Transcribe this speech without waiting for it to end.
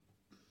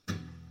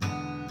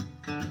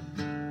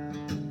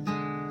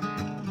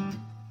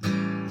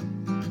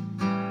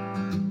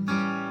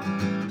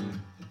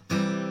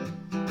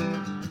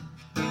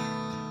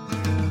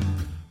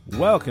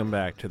Welcome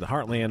back to the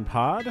Heartland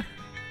Pod.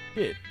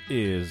 It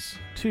is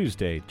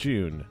Tuesday,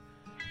 June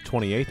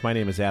 28th. My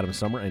name is Adam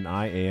Summer, and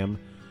I am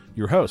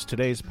your host.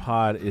 Today's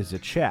pod is a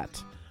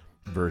chat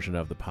version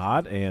of the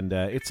pod, and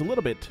it's a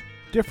little bit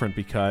different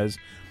because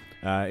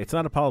it's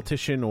not a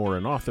politician or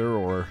an author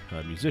or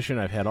a musician.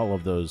 I've had all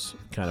of those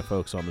kind of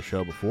folks on the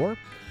show before.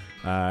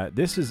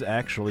 This is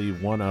actually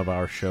one of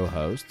our show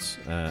hosts,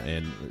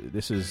 and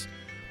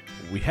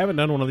we haven't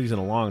done one of these in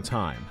a long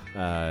time.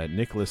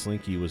 Nicholas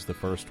Linke was the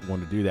first one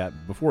to do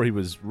that before he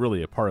was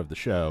really a part of the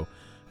show.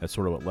 That's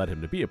sort of what led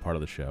him to be a part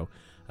of the show.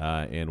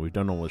 And we've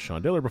done one with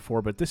Sean Diller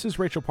before, but this is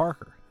Rachel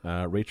Parker.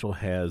 Rachel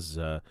has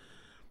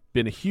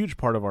been a huge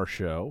part of our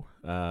show.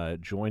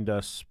 Joined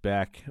us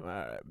back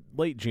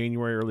late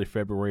January, early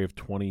February of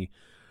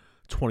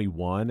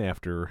 2021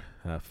 after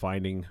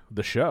finding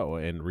the show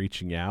and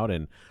reaching out.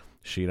 And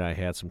she and I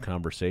had some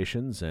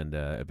conversations, and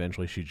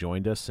eventually she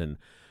joined us and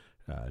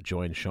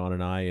joined Sean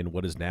and I in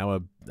what is now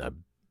a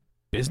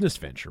business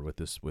venture with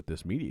this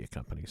media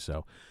company.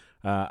 So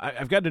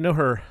I've gotten to know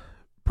her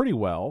pretty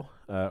well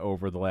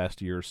over the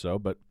last year or so,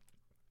 but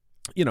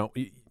you know,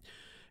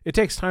 it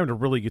takes time to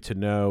really get to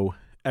know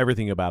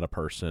everything about a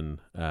person,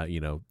 that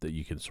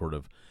you can sort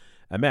of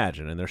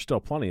imagine. And there's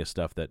still plenty of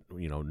stuff that,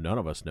 none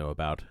of us know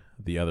about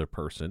the other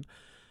person,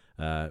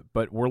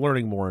 but we're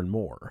learning more and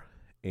more.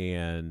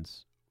 And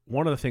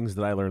one of the things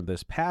that I learned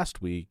this past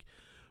week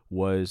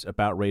was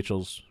about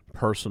Rachel's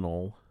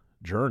personal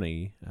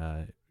journey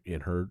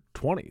in her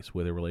 20s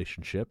with a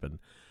relationship, and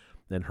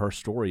then her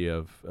story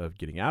of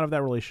getting out of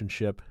that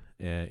relationship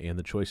and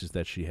the choices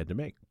that she had to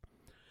make.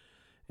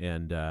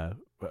 And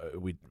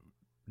we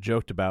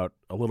joked about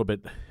a little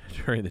bit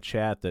during the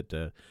chat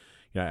that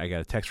I got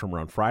a text from her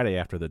on Friday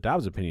after the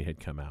Dobbs opinion had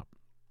come out,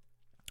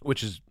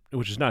 which is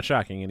not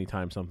shocking.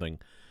 Anytime something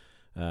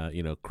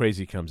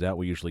crazy comes out,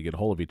 we usually get a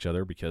hold of each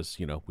other because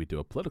we do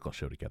a political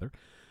show together.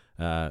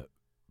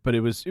 But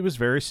it was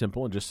very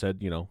simple and just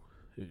said,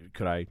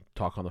 could I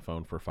talk on the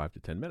phone for 5 to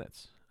 10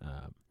 minutes?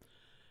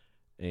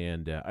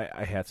 And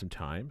I had some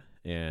time,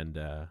 and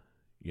I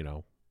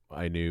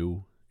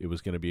knew it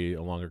was going to be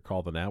a longer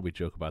call than that. We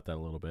joke about that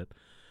a little bit,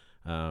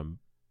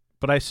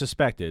 but I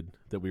suspected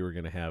that we were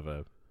going to have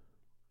a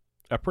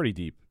pretty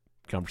deep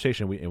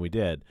conversation, and we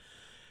did.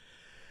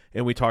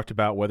 And we talked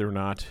about whether or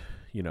not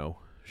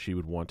she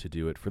would want to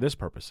do it for this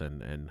purpose,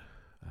 and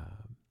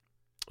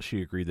she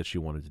agreed that she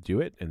wanted to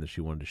do it and that she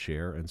wanted to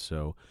share. And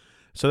so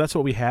that's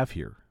what we have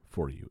here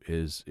for you.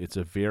 It's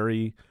a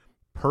very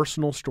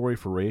personal story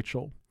for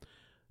Rachel.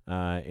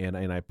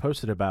 And I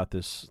posted about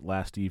this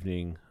last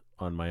evening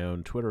on my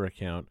own Twitter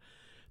account,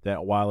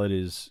 that while it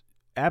is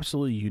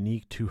absolutely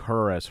unique to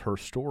her as her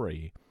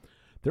story,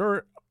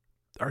 there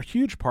are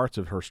huge parts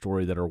of her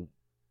story that are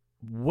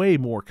way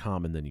more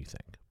common than you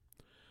think.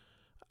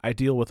 I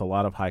deal with a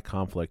lot of high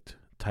conflict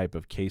type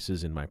of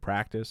cases in my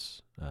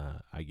practice.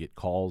 I get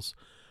calls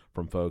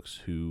from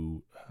folks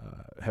who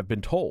have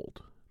been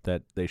told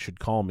that they should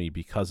call me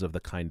because of the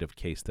kind of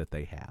case that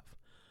they have.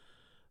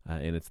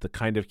 And it's the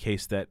kind of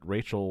case that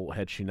Rachel,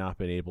 had she not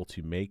been able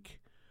to make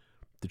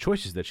the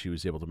choices that she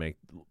was able to make,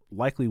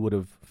 likely would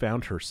have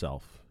found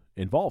herself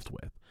involved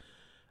with.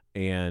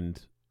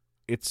 And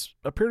it's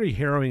a pretty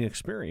harrowing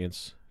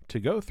experience to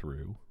go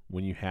through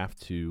when you have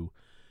to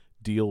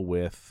deal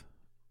with,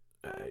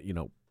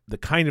 the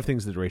kind of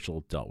things that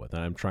Rachel dealt with.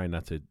 And I'm trying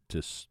not to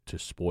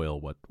spoil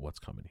what's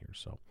coming here.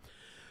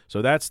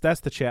 So that's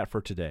the chat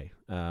for today.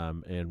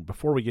 And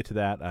before we get to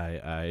that,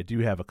 I do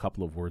have a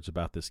couple of words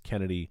about this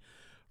Kennedy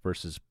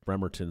versus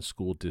Bremerton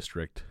School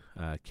District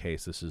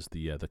case. This is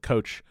the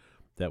coach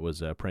that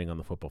was praying on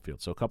the football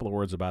field. So a couple of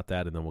words about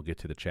that, and then we'll get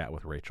to the chat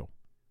with Rachel.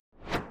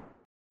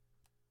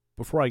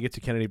 Before I get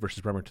to Kennedy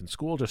versus Bremerton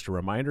School, just a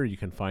reminder, you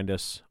can find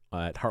us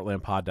at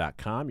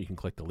heartlandpod.com. You can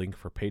click the link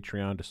for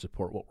Patreon to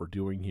support what we're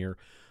doing here.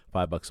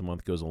 $5 a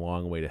month goes a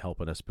long way to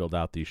helping us build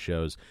out these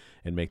shows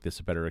and make this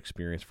a better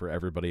experience for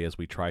everybody as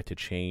we try to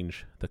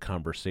change the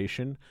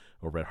conversation.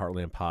 Over at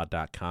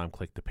heartlandpod.com,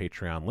 click the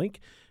Patreon link,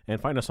 and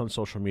find us on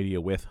social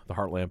media with the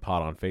Heartland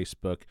Pod on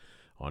Facebook,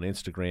 on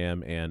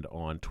Instagram, and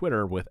on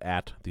Twitter with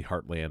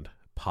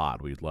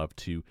 @theheartlandpod. We'd love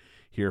to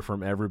hear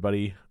from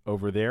everybody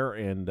over there,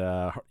 and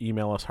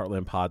email us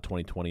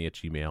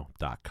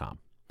heartlandpod2020@gmail.com.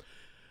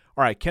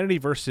 All right, Kennedy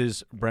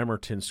versus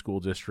Bremerton School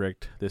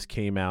District. This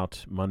came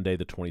out Monday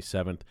the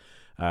 27th.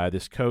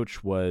 This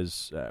coach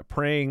was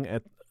praying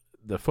at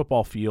the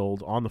football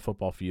field,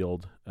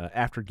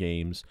 after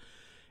games,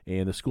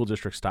 and the school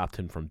district stopped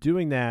him from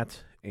doing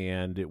that,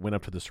 and it went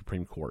up to the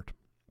Supreme Court.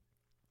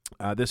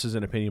 This is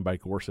an opinion by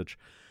Gorsuch.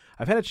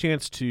 I've had a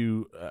chance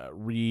to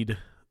read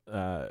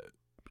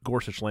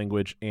Gorsuch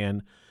language,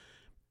 and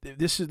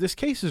this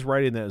case is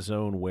right in that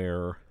zone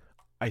where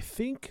I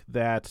think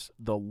that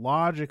the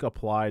logic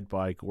applied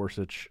by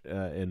Gorsuch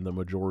and the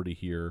majority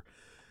here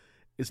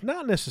is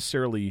not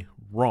necessarily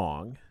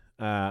wrong,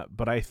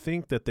 but I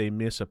think that they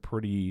miss a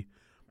pretty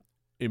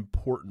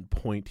important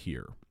point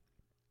here.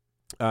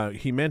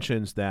 He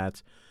mentions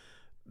that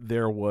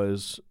there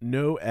was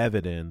no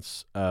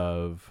evidence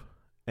of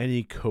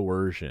any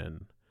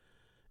coercion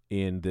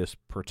in this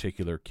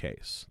particular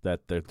case,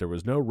 that there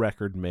was no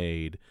record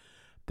made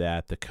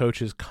that the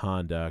coach's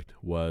conduct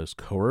was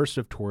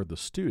coercive toward the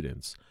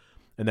students,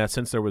 and that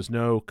since there was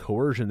no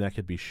coercion that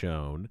could be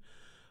shown,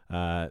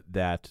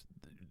 that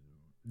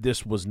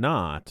this was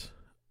not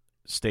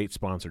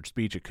state-sponsored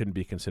speech. It couldn't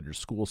be considered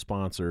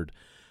school-sponsored,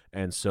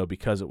 and so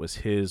because it was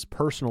his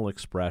personal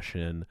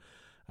expression,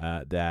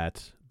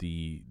 that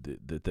the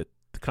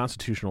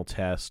constitutional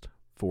test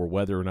for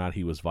whether or not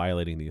he was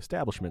violating the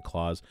Establishment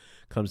Clause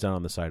comes down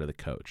on the side of the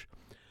coach.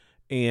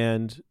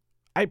 And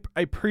I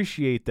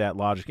appreciate that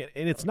logic.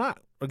 And it's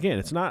not, again,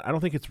 it's not, I don't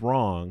think it's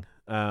wrong,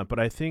 but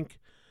I think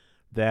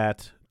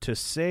that to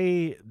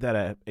say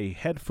that a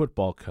head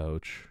football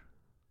coach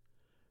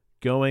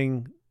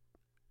going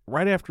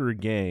right after a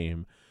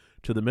game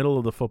to the middle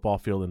of the football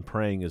field and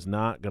praying is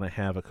not going to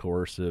have a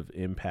coercive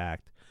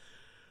impact,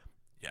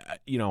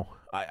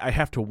 I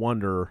have to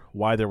wonder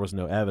why there was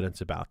no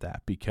evidence about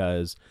that,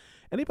 because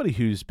anybody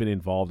who's been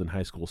involved in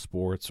high school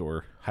sports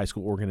or high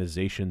school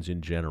organizations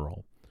in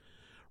general,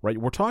 right,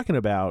 we're talking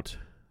about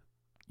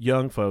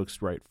young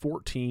folks, right,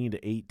 14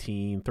 to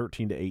 18,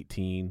 13 to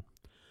 18,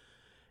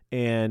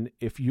 and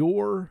if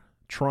you're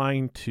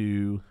trying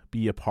to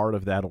be a part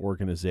of that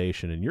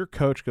organization and your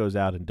coach goes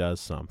out and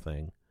does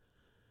something,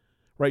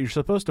 right, you're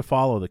supposed to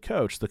follow the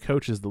coach. The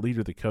coach is the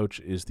leader. The coach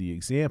is the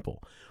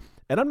example.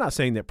 And I'm not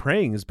saying that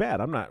praying is bad.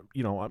 I'm not,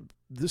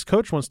 this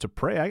coach wants to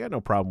pray. I got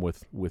no problem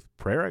with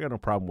prayer. I got no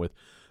problem with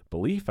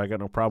belief. I got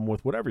no problem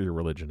with whatever your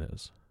religion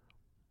is.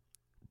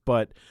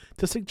 But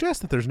to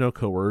suggest that there's no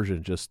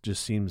coercion just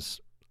seems,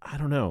 I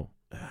don't know.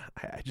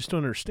 I just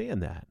don't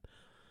understand that.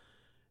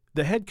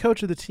 The head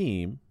coach of the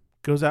team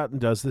goes out and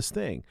does this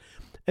thing.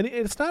 And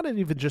it's not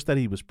even just that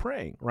he was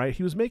praying, right?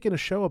 He was making a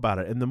show about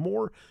it. And the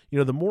more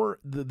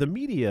the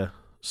media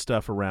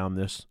stuff around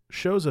this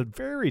shows a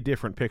very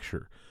different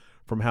picture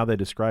from how they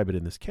describe it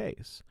in this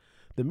case.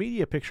 The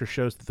media picture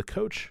shows that the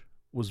coach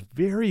was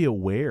very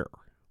aware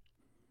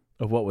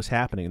of what was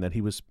happening, that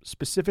he was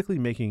specifically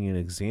making an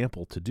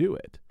example to do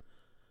it.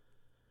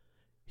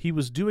 He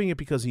was doing it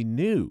because he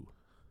knew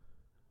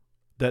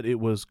that it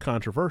was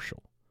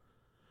controversial.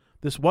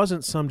 This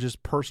wasn't some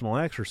just personal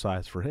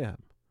exercise for him.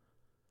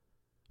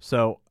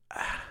 So,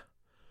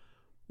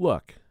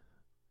 look,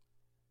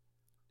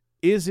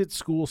 is it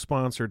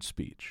school-sponsored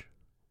speech?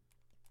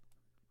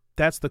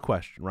 That's the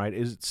question, right?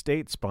 Is it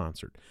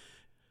state-sponsored?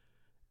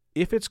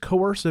 If it's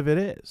coercive, it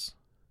is.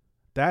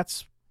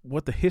 That's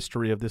what the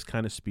history of this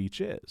kind of speech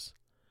is.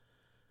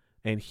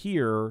 And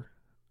here,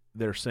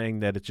 they're saying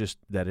that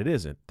it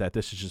isn't, that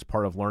this is just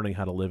part of learning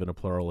how to live in a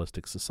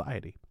pluralistic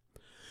society.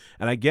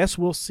 And I guess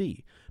we'll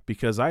see,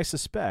 because I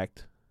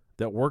suspect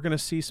that we're going to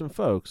see some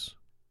folks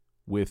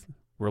with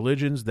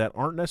religions that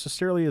aren't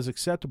necessarily as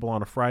acceptable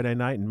on a Friday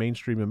night in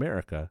mainstream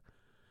America,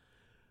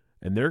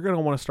 and they're going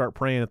to want to start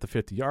praying at the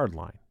 50-yard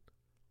line.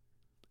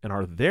 And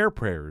are their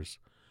prayers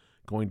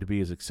going to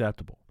be as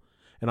acceptable?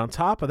 And on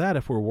top of that,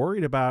 if we're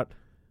worried about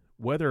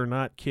whether or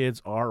not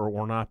kids are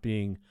or not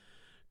being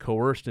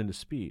coerced into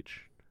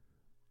speech,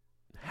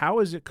 how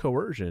is it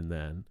coercion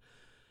then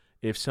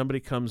if somebody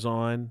comes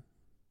on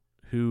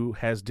who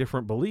has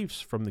different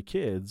beliefs from the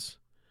kids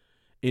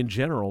in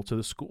general to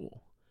the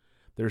school?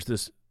 There's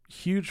this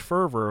huge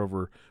fervor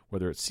over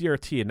whether it's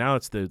CRT, and now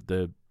it's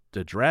the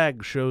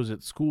drag shows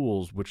at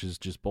schools, which is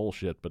just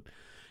bullshit. But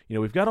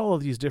we've got all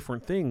of these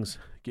different things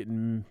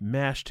getting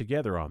mashed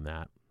together on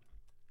that.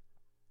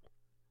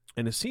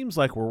 And it seems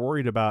like we're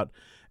worried about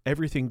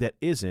everything that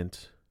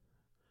isn't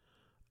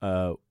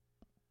a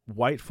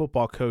white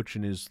football coach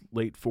in his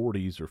late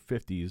 40s or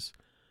 50s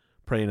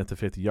praying at the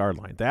 50-yard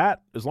line.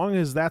 That, as long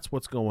as that's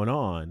what's going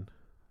on,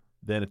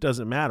 then it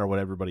doesn't matter what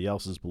everybody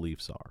else's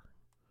beliefs are.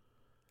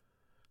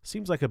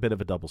 Seems like a bit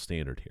of a double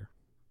standard here.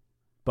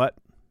 But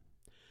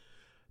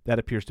that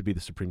appears to be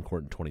the Supreme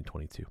Court in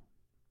 2022.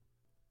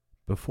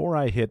 Before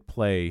I hit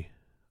play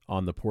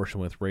on the portion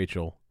with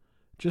Rachel,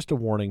 just a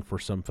warning for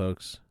some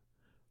folks.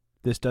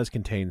 This does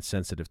contain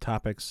sensitive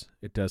topics.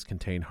 It does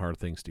contain hard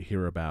things to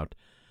hear about.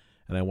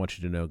 And I want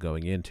you to know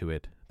going into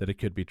it that it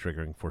could be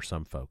triggering for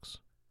some folks.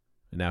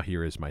 And now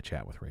here is my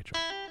chat with Rachel.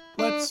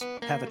 Let's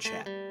have a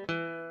chat.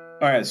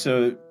 All right,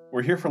 so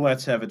we're here for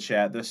Let's Have a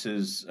Chat. This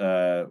is,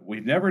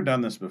 we've never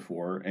done this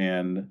before,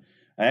 and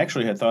I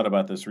actually had thought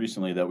about this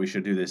recently that we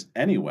should do this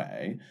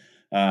anyway,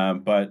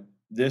 but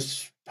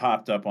this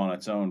popped up on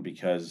its own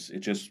because it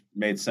just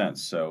made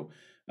sense. So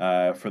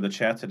for the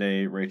chat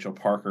today, Rachel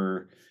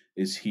Parker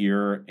is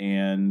here,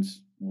 and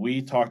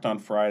we talked on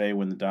Friday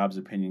when the Dobbs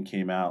opinion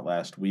came out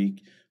last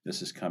week.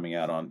 This is coming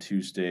out on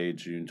Tuesday,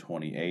 June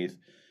 28th.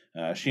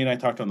 She and I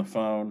talked on the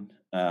phone.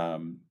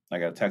 I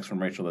got a text from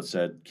Rachel that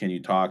said, can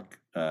you talk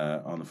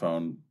on the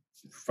phone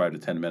for 5 to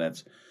 10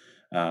 minutes?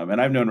 And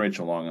I've known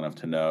Rachel long enough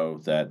to know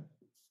that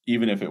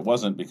even if it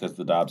wasn't because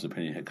the Dobbs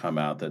opinion had come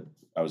out, that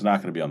I was not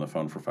going to be on the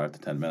phone for 5 to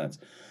 10 minutes.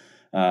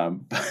 Was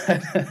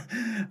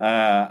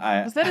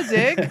that a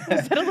dig?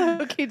 Was that a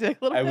low-key dig?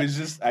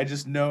 I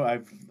just know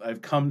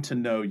I've come to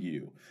know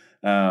you.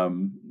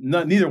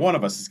 Neither one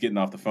of us is getting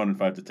off the phone in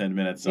 5 to 10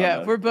 minutes.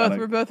 Yeah, we're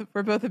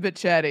both a bit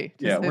chatty,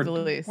 to say the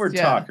least. We're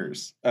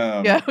talkers.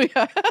 Yeah, we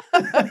are.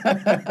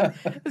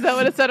 Is that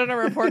what it said on our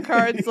report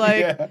cards?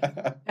 Like,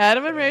 yeah.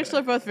 Adam and Rachel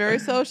are both very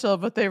social,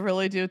 but they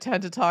really do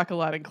tend to talk a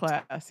lot in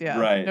class. Yeah,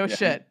 Right. No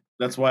shit.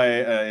 That's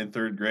why in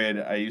third grade,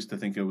 I used to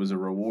think it was a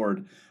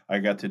reward. I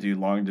got to do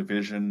long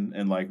division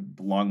and like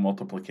long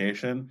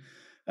multiplication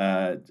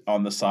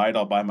on the side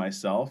all by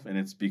myself, and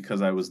it's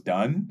because I was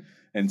done,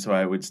 and so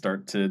I would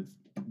start to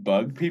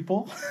bug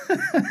people.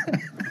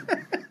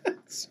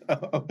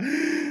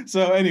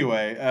 So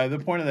anyway, the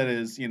point of that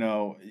is,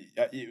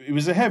 it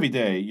was a heavy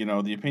day.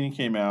 The opinion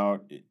came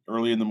out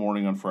early in the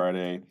morning on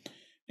Friday,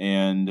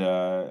 and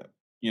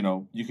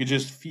you could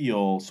just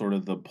feel sort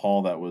of the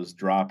pall that was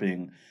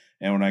dropping.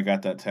 And when I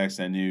got that text,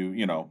 I knew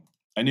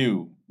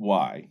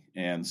why,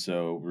 and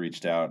so we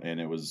reached out, and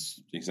it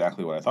was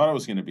exactly what I thought it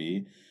was going to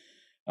be.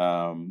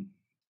 And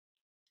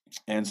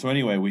so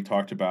anyway, we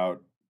talked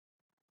about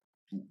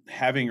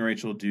having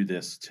Rachel do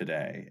this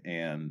today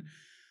and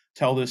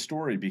tell this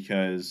story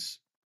because,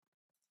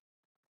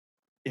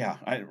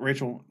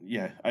 Rachel,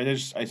 I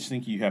just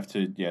think you have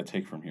to,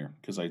 take from here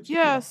because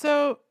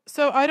So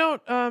I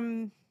don't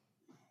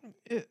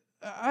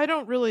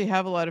really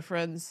have a lot of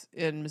friends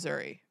in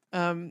Missouri,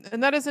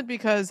 and that isn't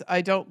because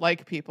I don't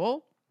like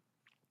people.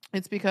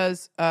 It's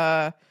because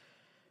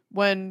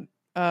when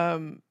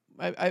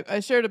I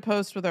shared a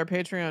post with our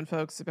Patreon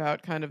folks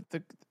about kind of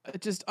the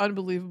just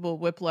unbelievable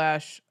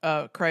whiplash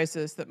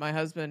crisis that my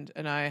husband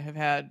and I have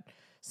had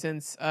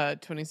since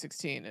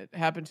 2016. It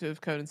happened to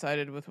have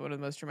coincided with one of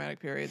the most dramatic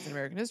periods in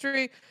American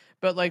history,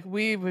 but like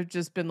we've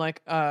just been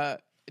like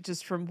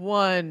just from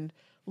one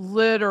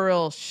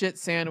literal shit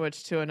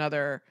sandwich to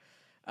another.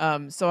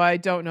 So I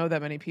don't know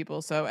that many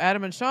people. So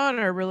Adam and Sean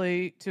are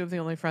really two of the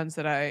only friends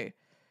that I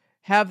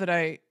have that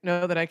I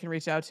know that I can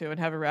reach out to and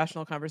have a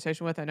rational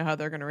conversation with. I know how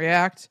they're going to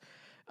react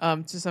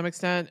to some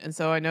extent. And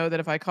so I know that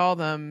if I call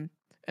them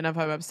and if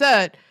I'm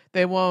upset,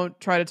 they won't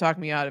try to talk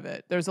me out of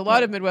it. There's a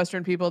lot of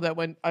Midwestern people that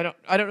when I don't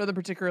know them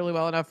particularly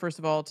well enough, first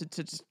of all, to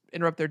just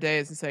interrupt their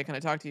days and say, can I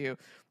talk to you?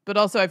 But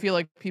also I feel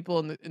like people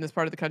in this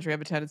part of the country have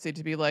a tendency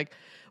to be like,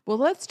 well,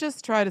 let's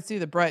just try to see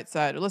the bright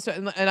side.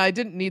 And I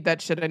didn't need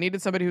that shit. I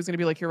needed somebody who's going to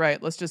be like, you're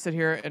right. Let's just sit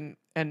here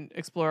and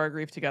explore our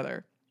grief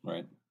together.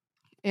 Right.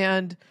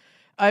 And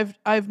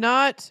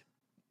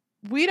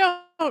we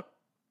don't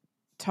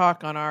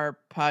talk on our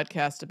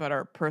podcast about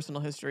our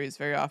personal histories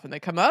very often. They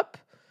come up.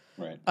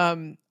 Right.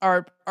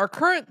 Our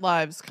current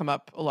lives come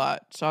up a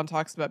lot. Sean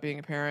talks about being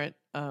a parent,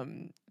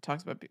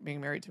 talks about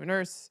being married to a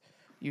nurse.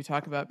 You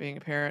talk about being a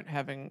parent,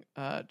 having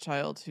a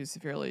child who's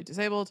severely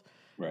disabled.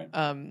 Right.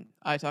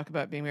 I talk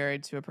about being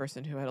married to a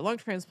person who had a lung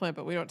transplant,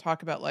 but we don't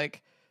talk about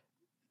like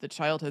the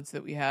childhoods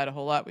that we had a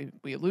whole lot.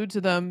 We allude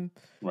to them.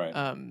 Right.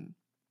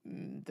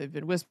 They've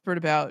been whispered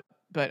about,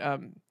 but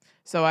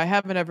so I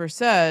haven't ever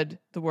said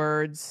the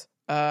words,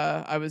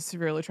 I was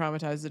severely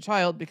traumatized as a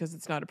child because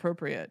it's not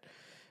appropriate.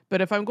 But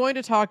if I'm going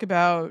to talk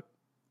about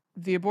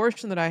the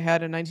abortion that I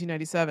had in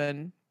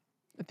 1997,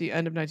 at the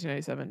end of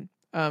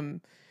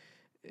 1997,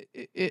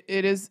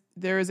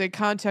 there is a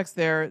context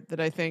there that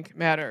I think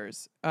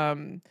matters.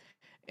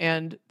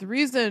 And the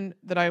reason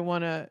that I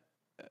want to,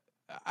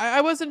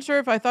 I wasn't sure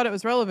if I thought it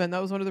was relevant.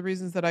 That was one of the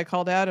reasons that I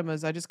called Adam,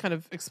 as I just kind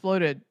of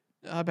exploded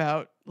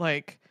about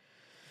like,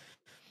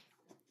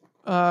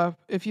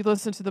 if you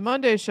listen to the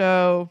Monday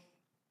show,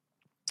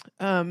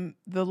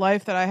 the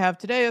life that I have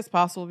today is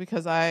possible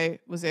because I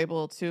was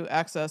able to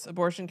access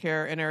abortion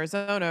care in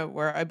Arizona,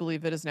 where I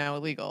believe it is now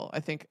illegal. I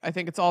think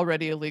it's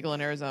already illegal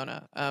in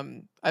Arizona.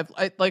 I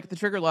like the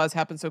trigger laws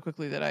happened so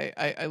quickly that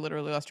I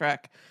literally lost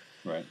track.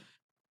 Right.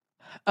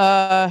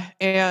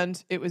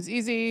 And it was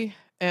easy,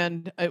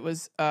 and it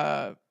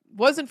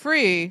wasn't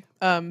free,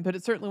 but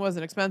it certainly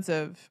wasn't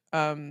expensive.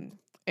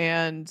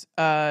 And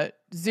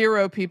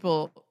zero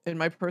people in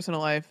my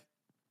personal life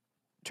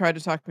tried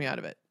to talk me out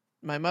of it.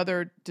 My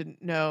mother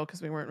didn't know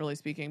because we weren't really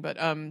speaking, but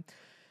and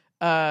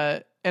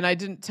I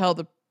didn't tell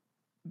the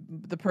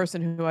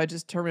person who I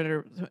just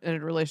terminated in a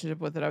relationship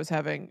with that I was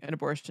having an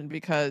abortion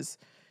because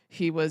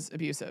he was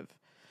abusive.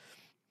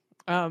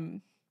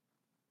 So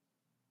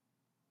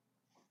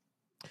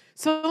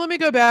let me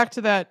go back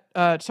to that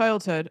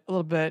childhood a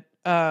little bit,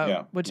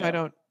 which I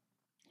don't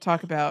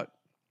talk about.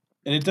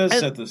 And it does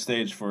set the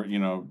stage for,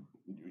 you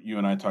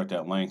and I talked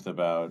at length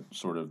about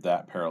sort of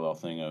that parallel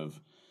thing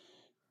of,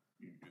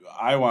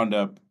 I wound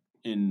up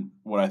in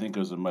what I think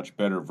was a much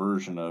better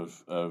version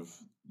of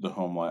the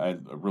home life. I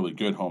had a really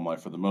good home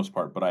life for the most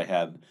part, but I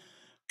had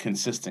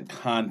consistent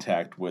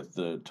contact with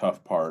the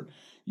tough part.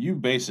 You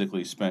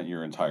basically spent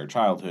your entire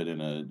childhood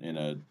in a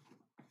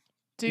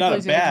deeply not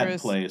a bad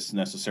dangerous place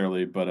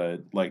necessarily,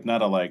 but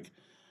not a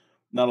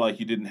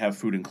you didn't have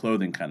food and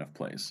clothing kind of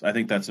place. I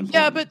think that's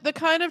important. Yeah, but the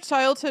kind of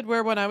childhood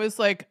where when I was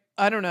like,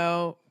 I don't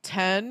know,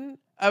 10,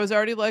 I was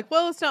already like,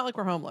 well, it's not like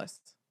we're homeless.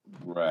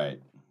 Right.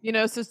 So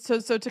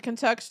to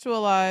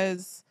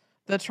contextualize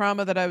the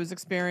trauma that I was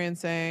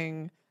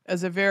experiencing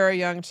as a very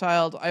young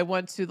child, I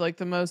went to like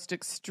the most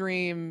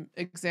extreme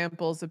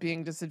examples of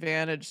being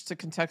disadvantaged to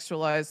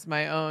contextualize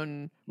my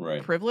own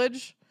Right.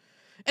 privilege.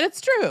 And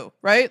it's true,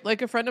 right?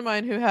 Like a friend of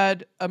mine who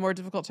had a more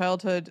difficult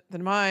childhood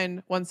than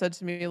mine once said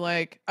to me,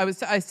 like,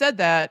 I said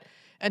that,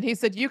 and he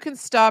said, "You can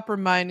stop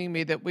reminding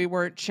me that we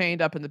weren't chained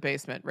up in the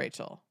basement,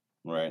 Rachel."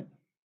 Right.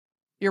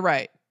 You're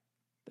right.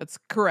 That's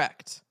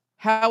correct.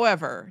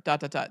 However, ...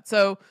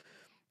 So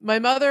my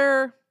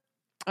mother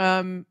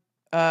um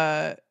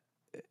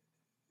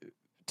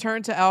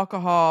turned to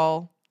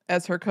alcohol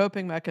as her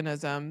coping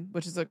mechanism,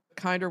 which is a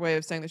kinder way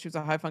of saying that she was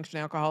a high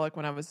functioning alcoholic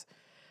when I was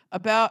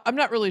I'm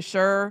not really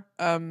sure.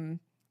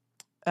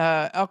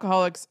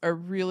 Alcoholics are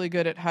really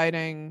good at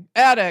hiding.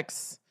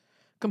 Addicts,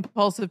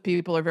 compulsive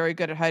people are very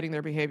good at hiding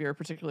their behavior,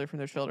 particularly from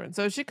their children.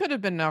 So she could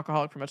have been an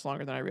alcoholic for much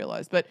longer than I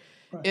realized, but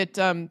Right.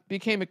 it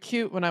became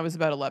acute when I was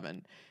about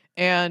 11.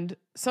 And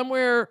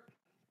somewhere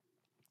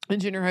in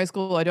junior high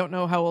school, I don't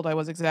know how old I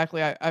was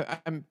exactly.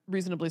 I'm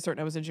reasonably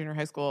certain I was in junior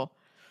high school.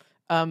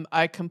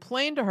 I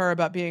complained to her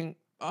about being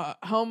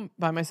home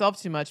by myself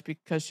too much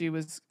because she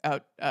was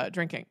out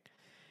drinking.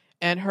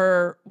 And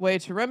her way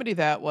to remedy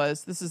that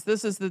was this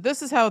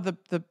is how the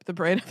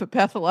brain of a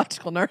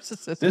pathological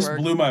narcissist This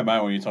works. blew my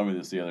mind when you told me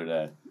this the other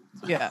day.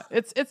 Yeah,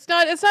 it's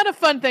not a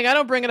fun thing. I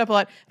don't bring it up a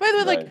lot. By the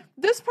way, like Right.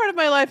 this part of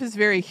my life is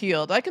very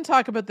healed. I can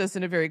talk about this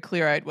in a very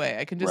clear-eyed way.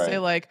 I can just say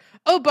Right. like,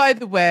 oh, by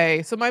the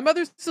way, so my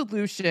mother's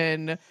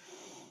solution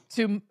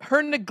to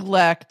her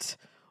neglect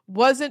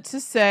wasn't to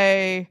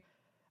say,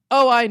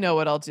 oh, I know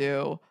what I'll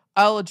do.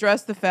 I'll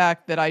address the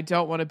fact that I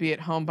don't want to be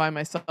at home by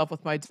myself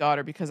with my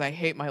daughter because I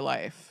hate my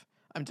life.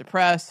 I'm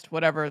depressed,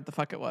 whatever the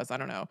fuck it was. I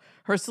don't know.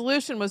 Her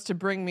solution was to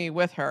bring me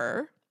with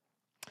her,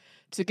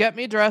 to get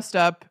me dressed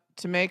up,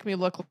 to make me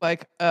look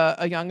like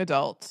a young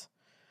adult.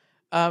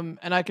 And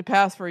I could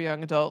pass for a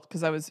young adult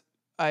because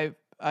I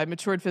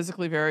matured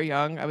physically very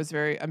young. I'm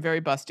very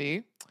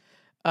busty.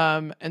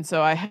 And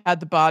so I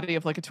had the body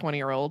of like a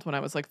 20-year-old when I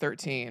was like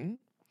 13.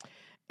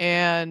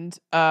 And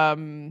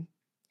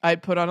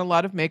I'd put on a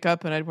lot of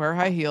makeup and I'd wear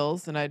high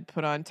heels and I'd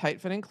put on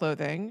tight fitting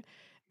clothing.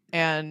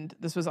 And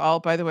this was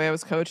all, by the way, I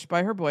was coached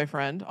by her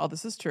boyfriend. All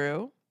this is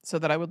true, so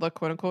that I would look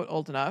quote unquote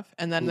old enough.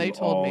 And then This they is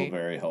told all me,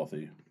 very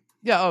healthy.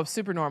 yeah, oh,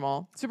 super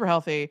normal, super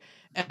healthy.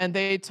 And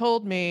they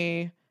told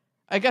me,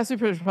 I guess we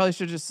probably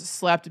should have just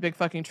slapped a big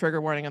fucking trigger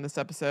warning on this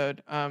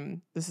episode.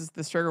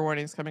 This trigger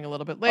warning is coming a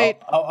little bit late.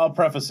 I'll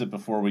preface it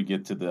before we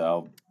get to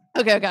the.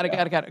 Okay, I got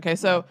it. Okay,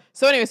 so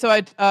anyway, so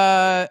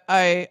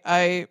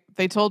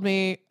they told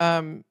me,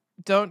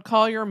 don't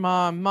call your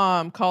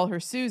mom, call her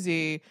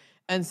Susie,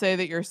 and say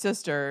that you're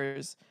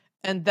sisters.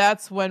 And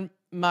that's when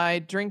my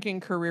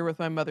drinking career with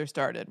my mother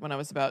started, when I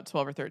was about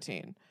 12 or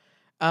 13.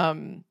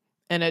 And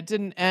it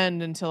didn't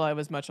end until I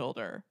was much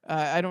older.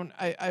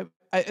 I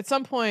at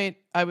some point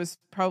I was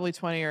probably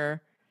 20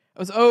 or I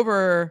was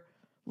over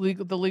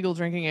the legal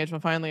drinking age when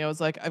finally I was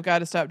like, I've got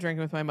to stop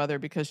drinking with my mother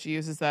because she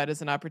uses that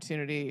as an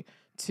opportunity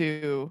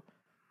to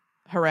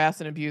harass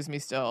and abuse me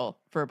still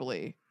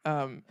verbally.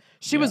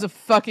 She was a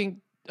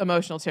fucking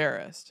emotional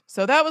terrorist.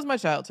 So that was my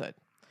childhood.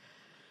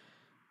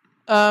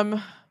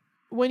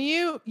 When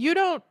you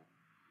don't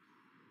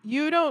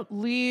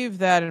leave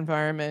that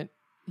environment,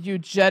 you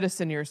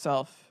jettison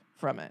yourself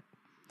from it.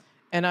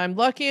 And I'm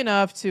lucky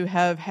enough to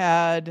have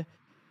had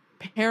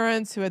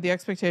parents who had the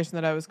expectation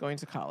that I was going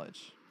to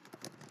college.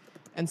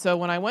 And so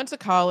when I went to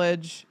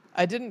college,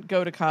 I didn't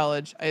go to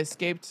college. I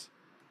escaped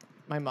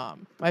my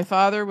mom. My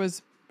father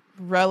was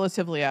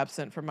relatively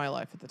absent from my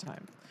life at the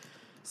time.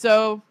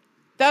 So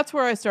that's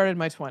where I started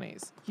my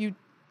 20s. You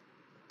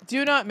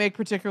do not make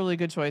particularly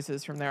good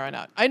choices from there on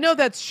out. I know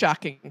that's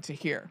shocking to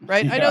hear,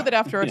 right? Yeah. I know that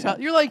after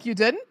you're like, you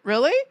didn't?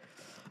 Really?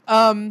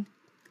 In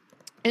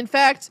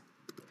fact,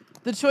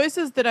 the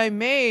choices that I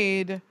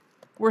made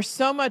were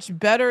so much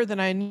better than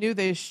I knew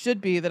they should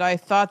be that I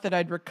thought that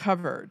I'd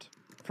recovered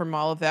from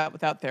all of that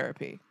without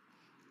therapy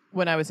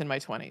when I was in my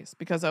 20s.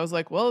 Because I was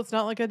like, well, it's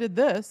not like I did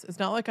this. It's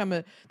not like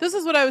this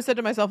is what I always said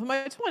to myself in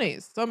my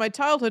 20s. So in my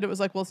childhood, it was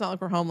like, well, it's not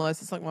like we're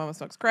homeless. It's like mama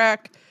smokes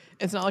crack.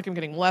 It's not like I'm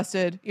getting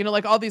molested. You know,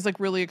 like all these like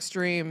really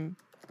extreme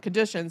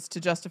conditions to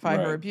justify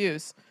her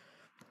abuse.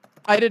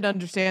 I didn't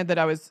understand that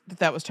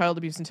that was child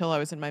abuse until I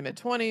was in my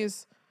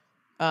mid-20s.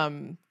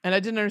 And I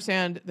didn't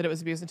understand that it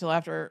was abuse until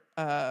after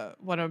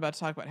what I'm about to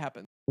talk about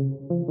happened.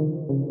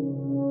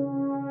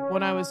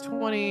 When I was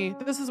 20,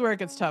 this is where it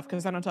gets tough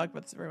because I don't talk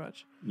about this very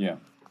much. Yeah.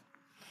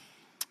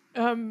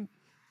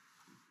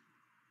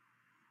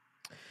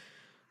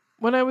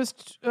 When I was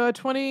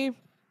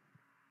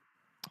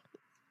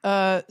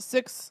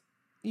 26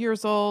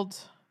 years old,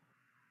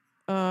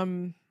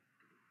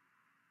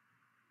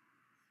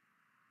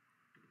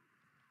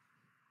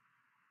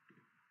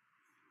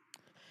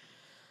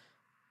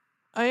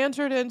 I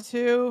entered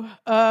into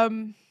a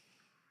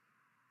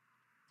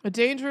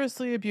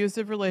dangerously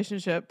abusive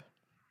relationship.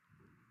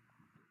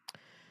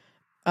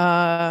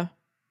 That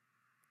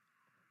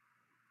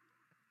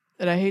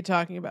I hate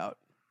talking about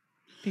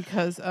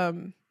because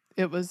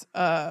it was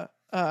I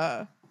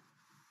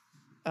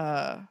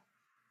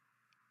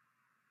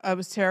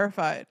was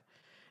terrified.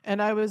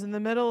 And I was in the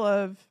middle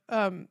of,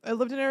 I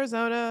lived in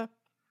Arizona,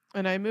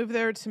 and I moved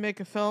there to make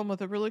a film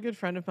with a really good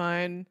friend of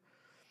mine.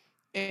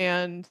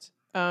 And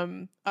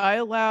I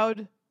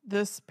allowed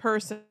this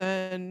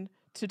person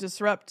to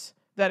disrupt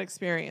that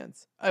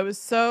experience. I was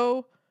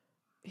so,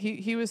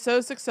 he was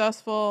so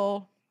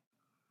successful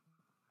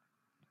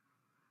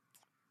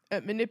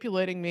at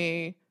manipulating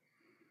me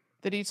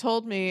that he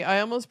told me, I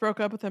almost broke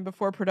up with him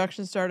before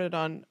production started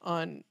on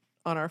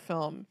our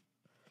film.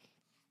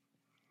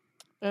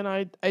 And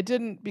I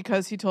didn't,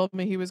 because he told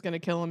me he was going to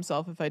kill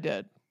himself if I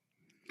did.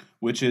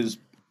 Which is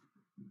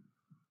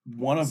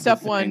one of Step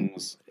the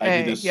things one,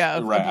 I do this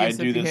right. I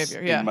do this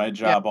behavior. in my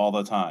job all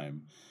the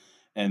time.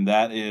 And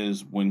that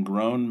is when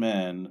grown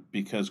men,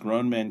 because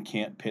grown men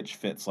can't pitch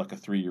fits like a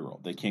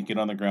 3-year-old. They can't get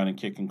on the ground and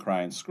kick and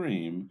cry and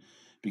scream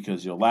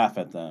because you'll laugh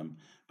at them.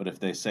 But if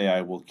they say,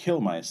 I will kill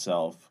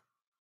myself,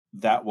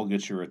 that will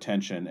get your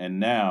attention. And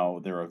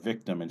now they're a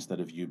victim instead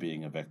of you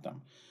being a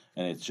victim.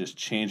 And it's just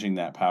changing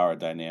that power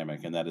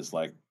dynamic. And that is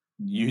like,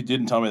 you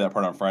didn't tell me that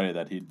part on Friday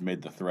that he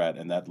made the threat.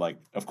 And that, like,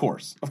 of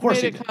course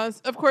he did.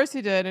 Of course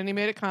he did. And he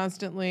made it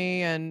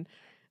constantly. And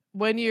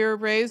when you're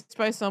raised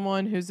by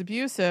someone who's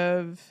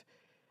abusive,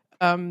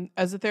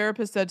 as a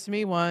therapist said to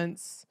me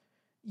once,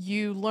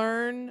 you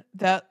learn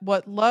that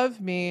what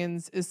love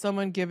means is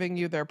someone giving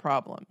you their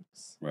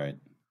problems. Right.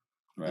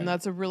 And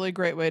that's a really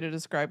great way to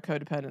describe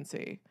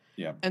codependency.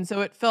 Yeah. And so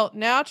it felt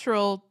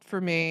natural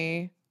for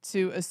me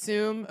to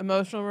assume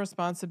emotional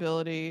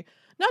responsibility,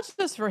 not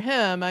just for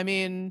him. I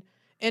mean,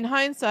 in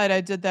hindsight, I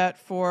did that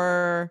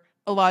for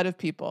a lot of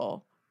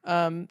people.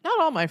 Not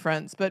all my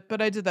friends, but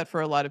I did that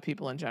for a lot of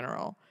people in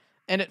general.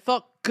 And it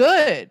felt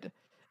good.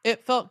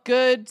 It felt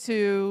good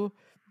to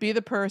be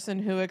the person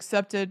who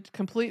accepted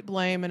complete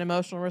blame and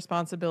emotional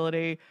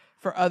responsibility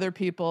for other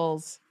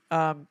people's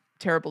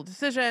terrible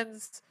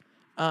decisions,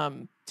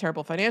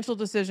 terrible financial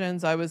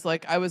decisions. I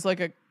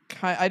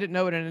didn't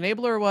know what an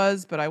enabler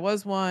was, but I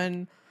was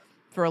one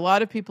for a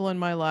lot of people in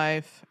my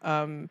life.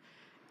 I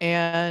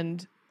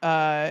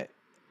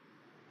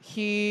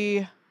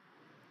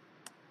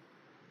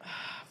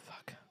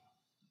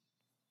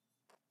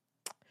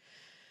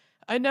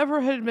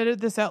never had admitted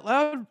this out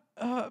loud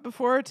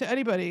before to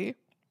anybody,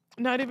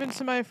 not even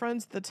to my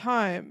friends at the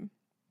time.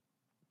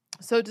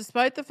 So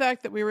despite the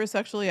fact that we were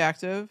sexually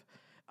active,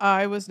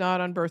 I was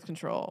not on birth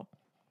control.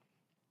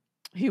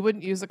 He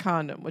wouldn't use a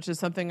condom, which is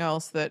something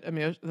else that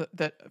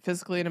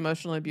physically and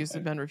emotionally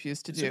abusive men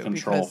refuse to do. It's a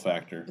control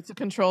factor. It's a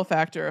control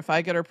factor. If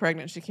I get her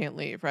pregnant, she can't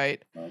leave,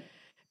 right?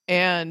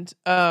 And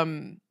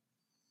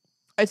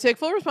I take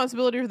full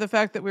responsibility for the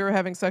fact that we were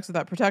having sex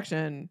without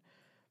protection.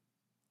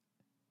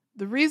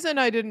 The reason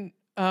I didn't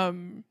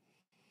go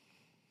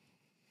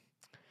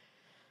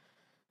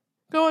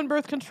on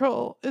birth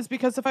control is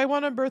because if I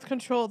went on birth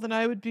control, then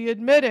I would be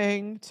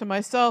admitting to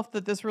myself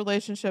that this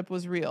relationship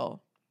was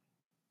real.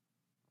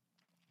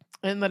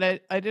 And that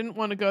I didn't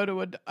want to go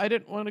to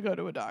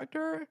a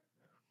doctor.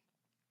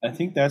 I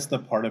think that's the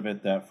part of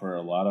it that for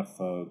a lot of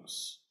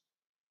folks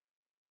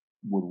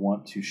would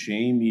want to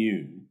shame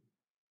you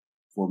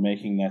for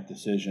making that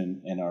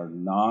decision and are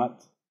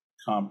not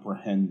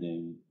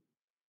comprehending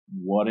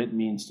what it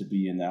means to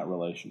be in that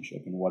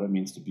relationship and what it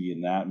means to be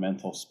in that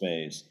mental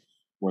space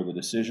where the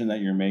decision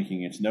that you're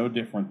making, it's no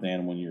different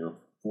than when you're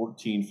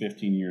 14,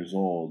 15 years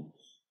old,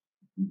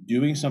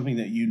 doing something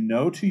that you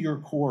know to your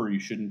core you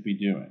shouldn't be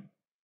doing,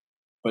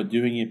 but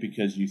doing it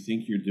because you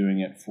think you're doing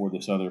it for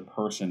this other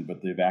person,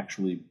 but they've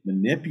actually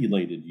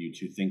manipulated you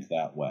to think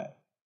that way.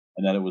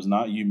 And that it was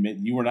not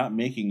you were not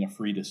making a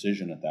free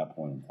decision at that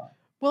point in time.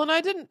 Well, and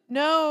I didn't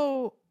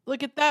know,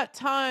 like at that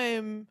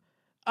time,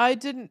 I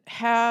didn't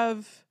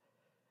have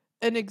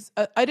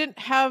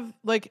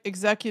like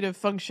executive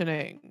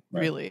functioning,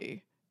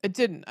 really. It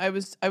didn't. I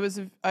was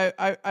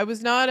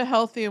not a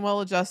healthy and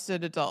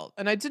well-adjusted adult.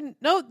 And I didn't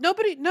know,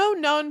 no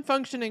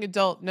non-functioning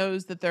adult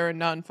knows that they're a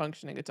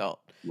non-functioning adult.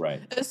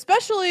 Right.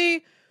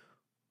 Especially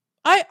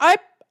I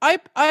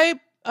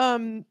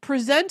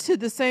presented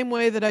the same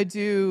way that I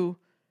do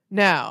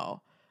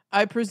now.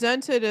 I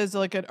presented as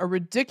like a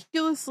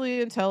ridiculously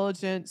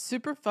intelligent,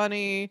 super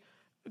funny.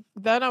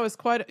 Then I was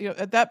quite,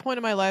 at that point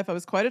in my life, I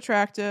was quite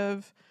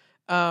attractive.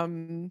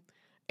 And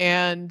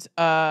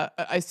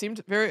I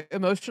seemed very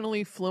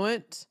emotionally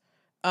fluent.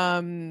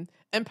 And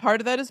part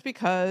of that is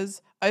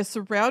because I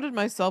surrounded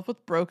myself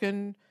with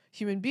broken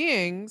human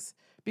beings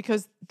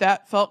because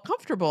that felt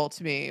comfortable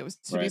to me. It was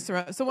to be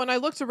surrounded. So when I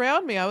looked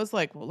around me, I was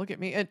like, well, look at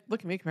me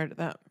compared to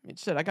them. I mean,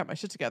 shit, I got my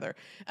shit together.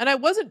 And I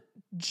wasn't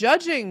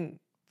judging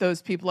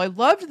those people. I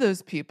loved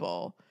those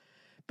people.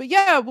 But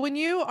yeah, when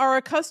you are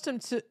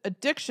accustomed to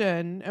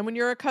addiction and when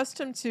you're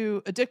accustomed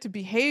to addictive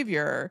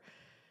behavior,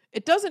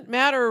 it doesn't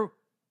matter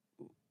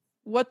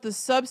what the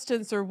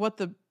substance or what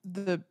the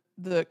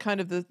kind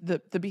of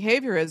the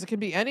behavior is. It can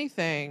be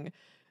anything.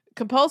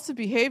 Compulsive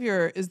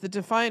behavior is the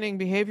defining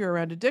behavior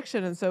around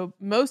addiction. And so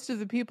most of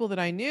the people that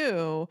I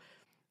knew,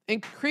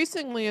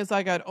 increasingly as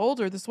I got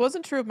older, this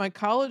wasn't true of my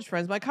college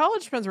friends. My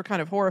college friends were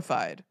kind of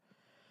horrified.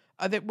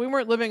 that we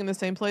weren't living in the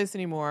same place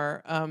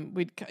anymore.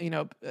 We'd,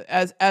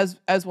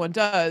 as one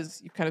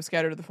does, you kind of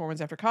scatter to the four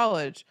winds after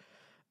college.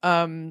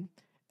 And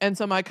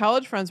so my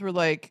college friends were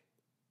like,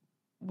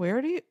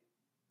 they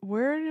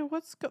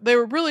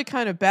were really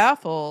kind of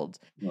baffled.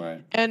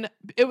 Right. And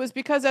it was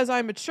because as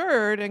I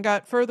matured and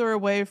got further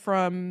away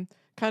from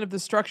kind of the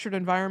structured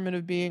environment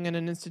of being in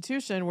an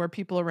institution where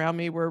people around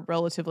me were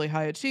relatively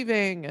high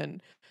achieving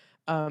and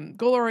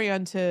goal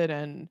oriented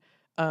and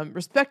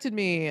respected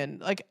me, and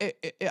like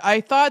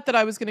I thought that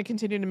I was going to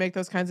continue to make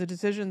those kinds of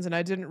decisions, and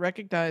I didn't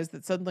recognize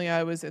that suddenly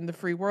I was in the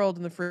free world,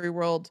 and the free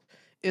world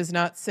is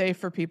not safe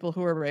for people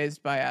who are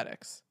raised by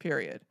addicts,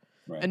 period.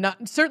 Right.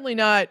 And certainly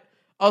not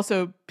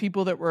also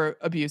people that were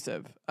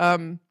abusive.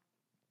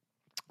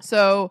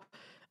 So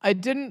I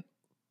didn't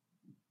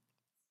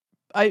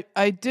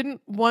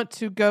want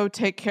to go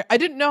take care. I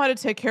didn't know how to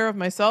take care of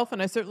myself,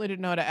 and I certainly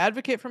didn't know how to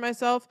advocate for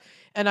myself.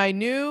 And I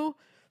knew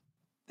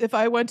if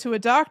I went to a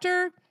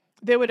doctor,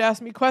 they would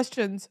ask me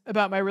questions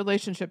about my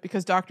relationship,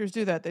 because doctors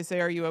do that. They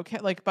say, "Are you okay?"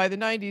 Like by the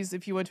 90s,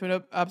 if you went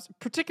to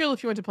particularly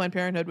if you went to Planned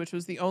Parenthood, which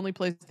was the only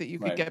place that you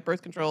could get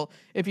birth control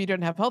if you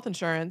didn't have health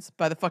insurance,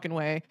 by the fucking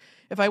way.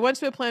 If I went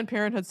to a Planned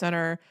Parenthood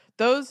center,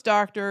 those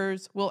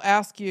doctors will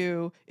ask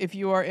you if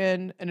you are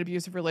in an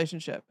abusive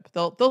relationship.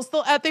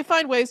 They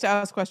find ways to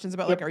ask questions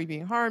about like, are you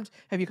being harmed?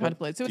 Have you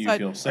contemplated suicide?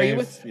 Do you feel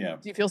safe?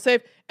 Do you feel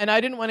safe? And I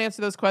didn't want to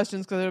answer those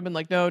questions because it would have been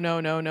like, no,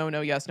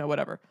 yes, no,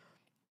 whatever.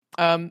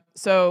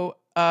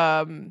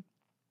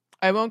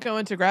 I won't go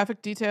into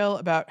graphic detail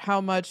about how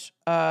much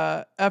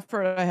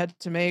effort I had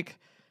to make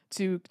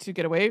to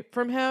get away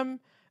from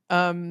him.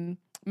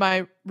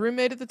 My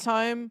roommate at the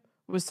time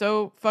was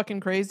so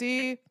fucking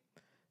crazy.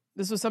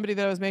 This was somebody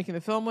that I was making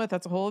the film with.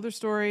 That's a whole other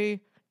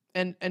story.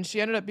 And she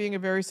ended up being a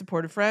very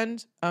supportive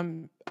friend.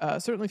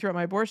 Certainly throughout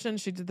my abortion,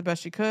 she did the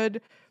best she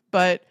could.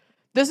 But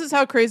this is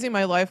how crazy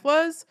my life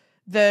was,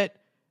 that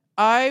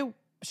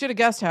she had a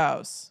guest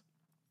house.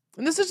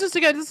 And this is just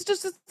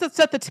to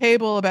set the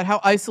table about how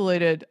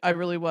isolated I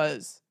really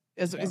was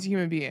as a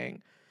human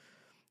being.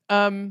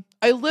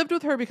 I lived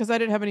with her because I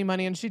didn't have any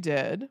money and she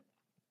did.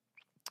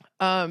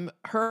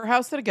 Her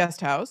house had a guest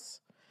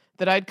house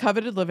that I'd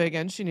coveted living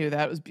in. She knew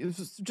that. It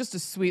was just a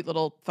sweet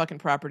little fucking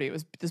property. It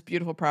was this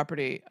beautiful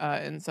property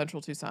in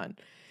central Tucson.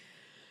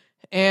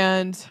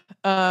 And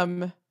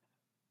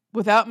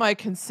without my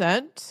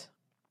consent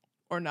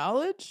or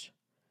knowledge,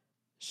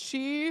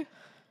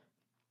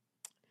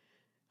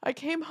 I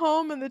came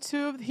home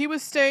and he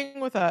was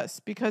staying with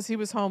us because he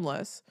was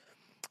homeless.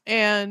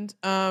 And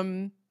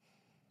I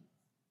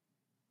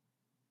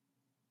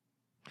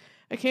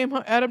came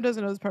home. Adam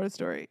doesn't know this part of the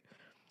story.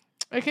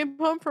 I came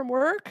home from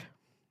work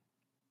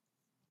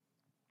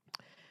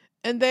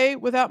and they,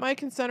 without my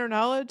consent or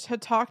knowledge,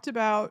 had talked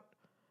about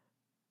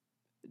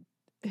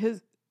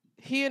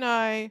he and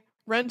I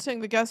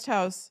renting the guest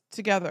house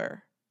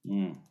together.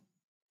 Mm.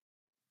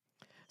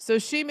 So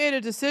she made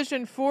a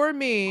decision for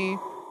me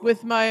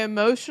with my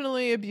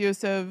emotionally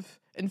abusive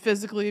and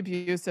physically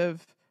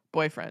abusive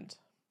boyfriend.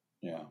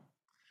 Yeah.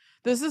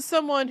 This is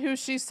someone who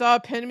she saw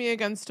pin me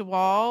against a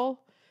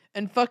wall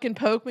and fucking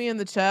poke me in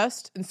the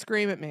chest and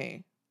scream at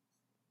me.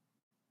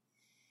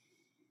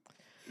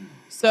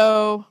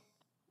 So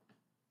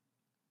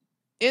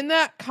in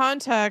that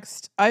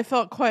context, I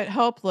felt quite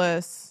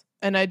helpless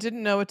and I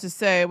didn't know what to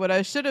say. What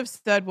I should have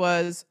said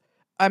was,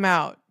 I'm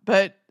out.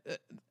 But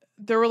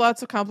there were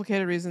lots of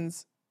complicated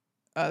reasons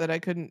that I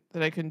couldn't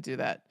do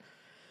that.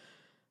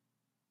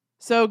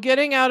 So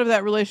getting out of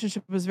that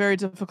relationship was very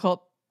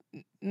difficult,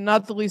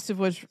 not the least of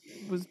which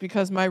was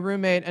because my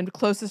roommate and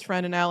closest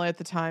friend and ally at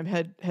the time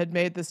had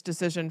made this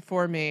decision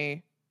for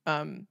me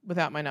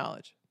without my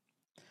knowledge.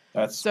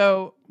 That's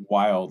so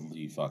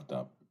wildly fucked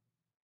up.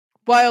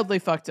 Wildly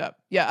fucked up.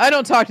 Yeah, I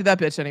don't talk to that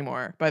bitch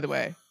anymore, by the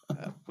way.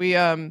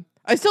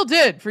 I still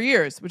did for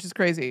years, which is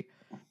crazy.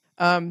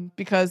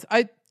 Because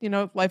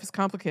life is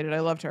complicated.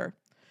 I loved her.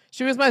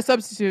 She was my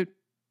substitute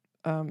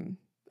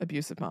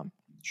abusive mom.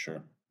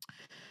 Sure.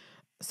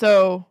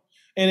 So,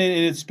 and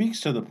it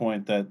speaks to the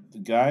point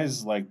that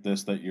guys like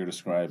this that you're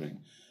describing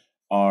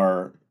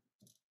are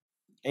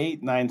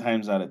 8-9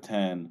 times out of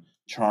 10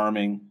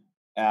 charming,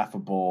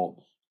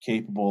 affable,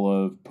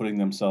 capable of putting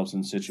themselves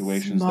in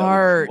situations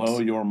that will blow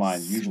your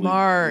mind. Usually,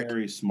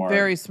 very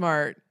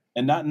smart,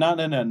 and not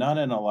in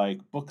a like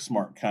book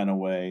smart kind of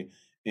way.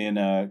 In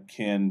a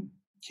can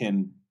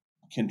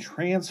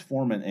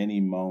transform at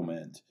any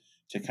moment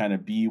to kind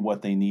of be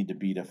what they need to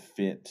be to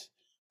fit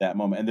that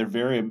moment.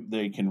 And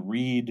they can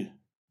read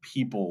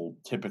people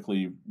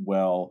typically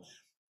well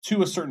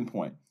to a certain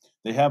point.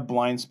 They have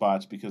blind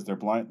spots because their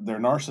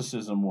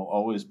narcissism will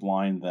always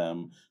blind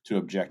them to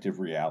objective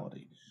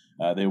reality.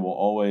 They will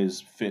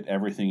always fit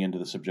everything into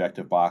the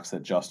subjective box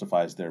that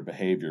justifies their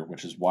behavior,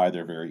 which is why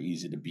they're very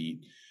easy to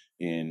beat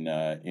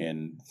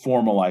in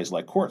formalized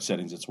like court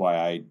settings. It's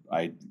why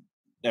I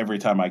every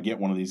time I get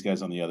one of these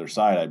guys on the other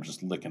side, I'm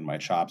just licking my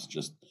chops,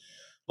 just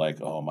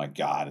like, oh my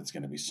God, it's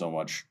going to be so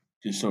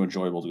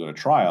enjoyable to go to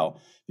trial,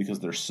 because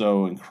they're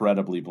so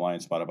incredibly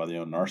blind spotted by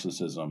their own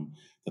narcissism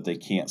that they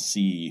can't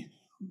see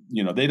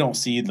they don't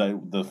see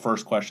the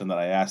first question that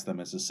I ask them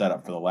as a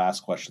setup for the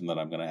last question that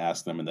I'm going to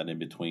ask them, and then in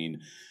between,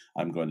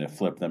 I'm going to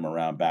flip them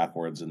around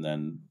backwards and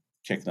then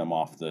kick them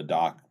off the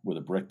dock with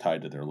a brick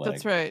tied to their leg.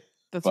 That's right.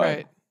 That's But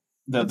right.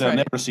 they'll That's right.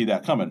 never see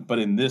that coming. But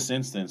in this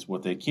instance,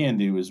 what they can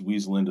do is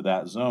weasel into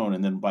that zone,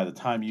 and then by the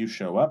time you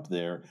show up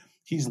there,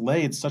 he's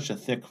laid such a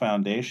thick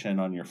foundation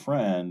on your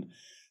friend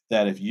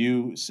that if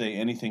you say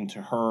anything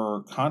to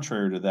her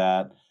contrary to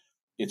that,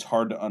 it's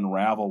hard to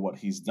unravel what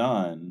he's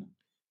done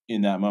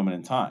in that moment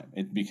in time.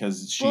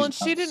 Because Well, she's and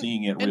she not didn't,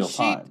 seeing it and real she,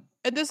 time.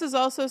 and this is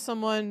also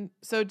someone.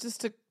 So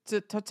just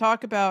to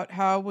talk about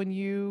how when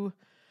you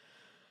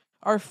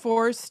are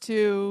forced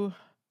to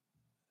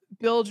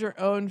build your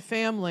own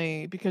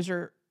family because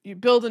you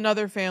build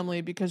another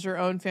family because your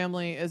own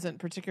family isn't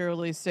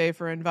particularly safe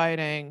or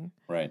inviting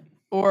Right.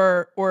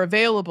 or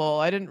available.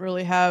 I didn't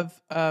really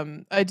have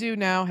I do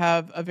now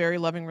have a very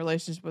loving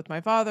relationship with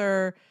my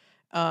father.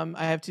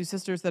 I have two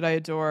sisters that I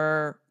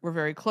adore. We're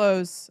very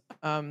close.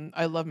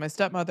 I love my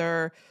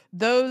stepmother.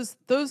 Those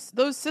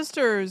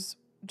sisters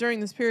during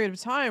this period of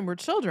time were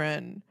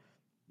children.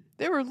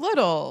 They were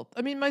little.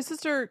 I mean, my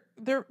sister,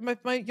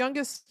 my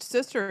youngest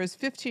sister is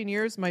 15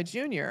 years my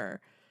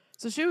junior.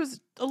 So she was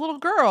a little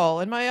girl,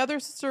 and my other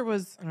sister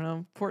was, I don't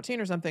know,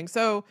 14 or something.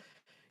 So,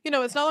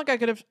 it's not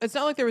like it's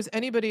not like there was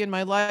anybody in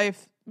my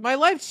life. My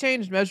life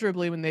changed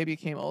measurably when they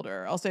became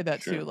older. I'll say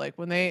that Sure. too. Like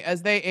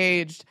as they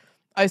aged,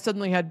 I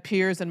suddenly had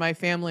peers in my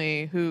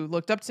family who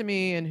looked up to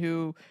me and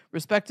who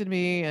respected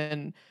me,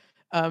 and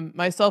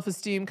my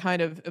self-esteem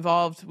kind of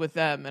evolved with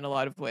them in a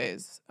lot of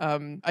ways.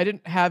 I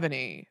didn't have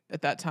any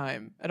at that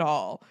time at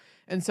all.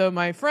 And so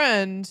my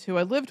friend who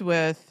I lived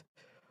with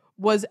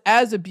was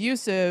as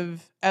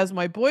abusive as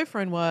my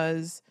boyfriend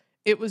was.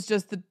 It was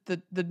just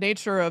the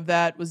nature of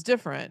that was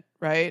different,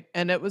 right?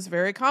 And it was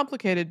very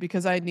complicated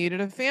because I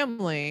needed a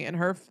family,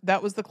 and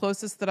that was the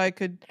closest that I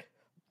could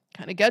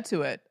kind of get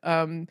to it.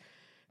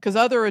 Because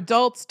other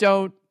adults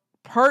don't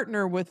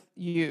partner with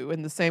you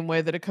in the same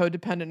way that a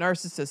codependent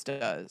narcissist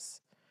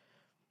does.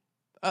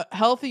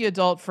 Healthy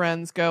adult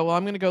friends go, well,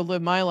 I'm going to go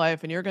live my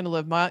life and you're going to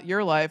live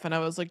your life. And I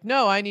was like,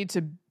 no, I need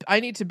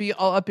to be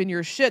all up in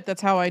your shit.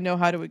 That's how I know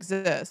how to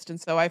exist.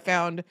 And so I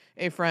found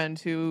a friend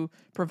who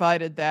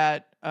provided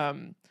that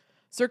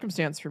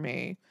circumstance for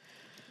me.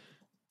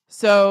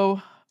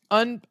 So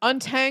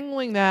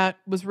untangling that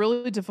was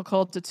really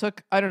difficult. It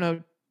took, I don't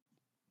know,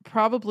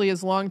 probably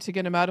as long to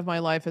get him out of my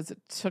life as it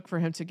took for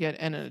him to get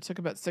in, and it took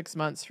about 6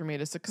 months for me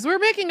to, because we were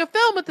making a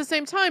film at the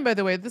same time, by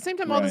the way. At the same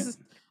time, Right.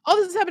 all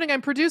this is happening.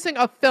 I'm producing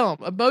a film,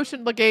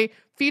 like a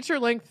feature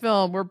length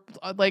film. Where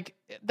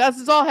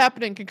that's all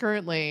happening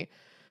concurrently.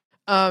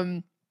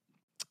 I've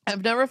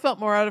never felt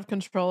more out of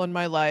control in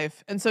my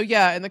life, and so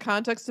yeah, in the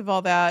context of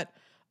all that,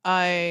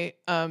 I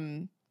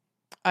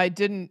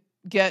didn't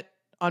get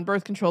on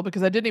birth control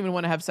because I didn't even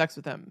want to have sex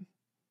with him.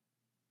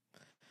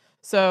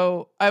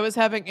 So I was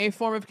having a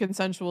form of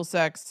consensual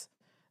sex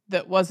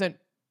that wasn't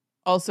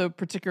also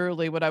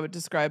particularly what I would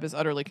describe as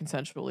utterly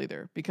consensual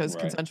either, because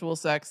Right. consensual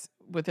sex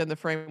within the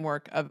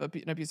framework of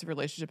an abusive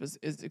relationship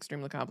is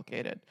extremely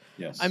complicated.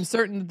 Yes. I'm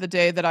certain the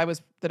day that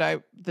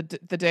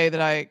the day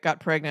that I got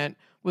pregnant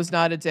was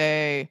not a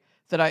day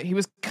that he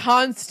was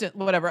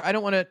whatever. I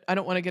don't want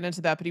to get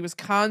into that, but he was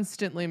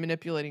constantly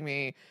manipulating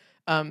me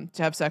to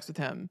have sex with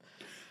him.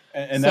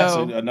 And that's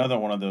another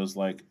one of those,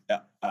 like,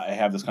 I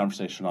have this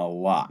conversation a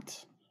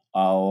lot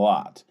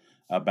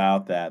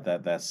about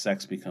that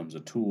sex becomes a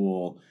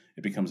tool.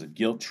 It becomes a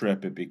guilt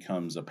trip. It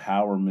becomes a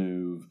power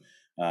move.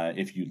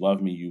 If you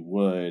love me, you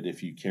would.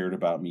 If you cared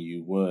about me,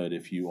 you would.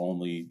 If you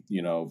only,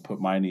 put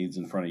my needs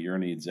in front of your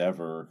needs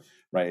ever,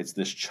 right? It's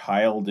this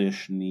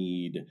childish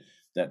need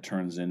that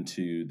turns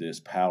into this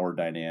power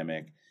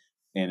dynamic.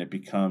 And it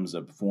becomes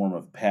a form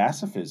of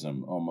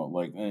pacifism, almost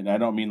like, and I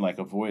don't mean like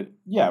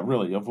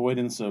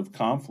avoidance of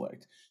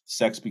conflict.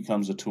 Sex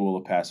becomes a tool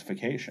of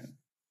pacification.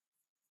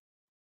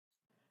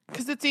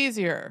 Because it's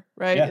easier,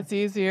 right? Yeah. It's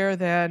easier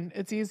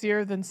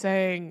than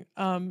saying,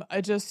 I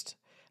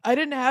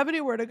didn't have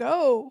anywhere to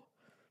go.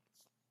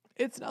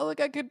 It's not like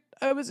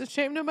I was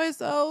ashamed of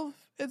myself.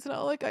 It's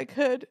not like I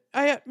could.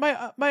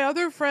 My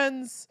other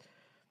friends,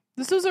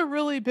 this was a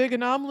really big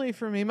anomaly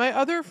for me. My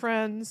other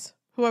friends,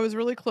 who I was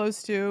really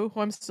close to,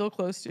 who I'm still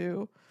close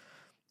to,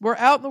 were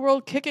out in the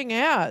world kicking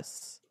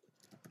ass.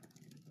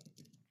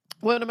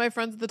 One of my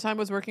friends at the time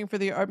was working for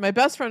my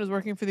best friend was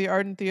working for the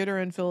Ardent Theater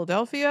in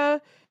Philadelphia.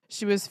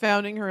 She was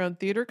founding her own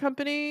theater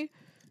company,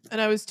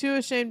 and I was too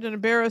ashamed and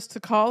embarrassed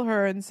to call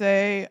her and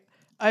say,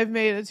 I've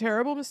made a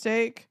terrible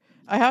mistake.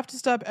 I have to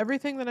stop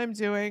everything that I'm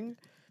doing.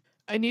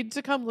 I need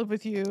to come live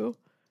with you,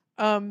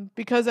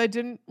 because I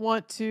didn't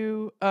want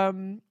to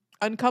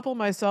uncouple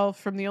myself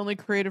from the only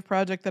creative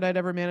project that I'd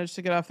ever managed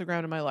to get off the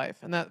ground in my life.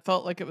 And that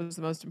felt like it was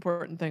the most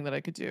important thing that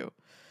I could do.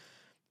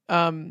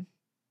 And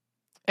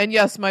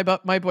yes, my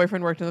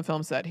boyfriend worked in the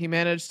film set. He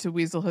managed to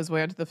weasel his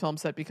way onto the film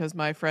set because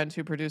my friend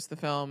who produced the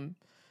film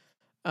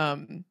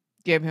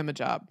gave him a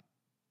job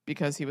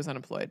because he was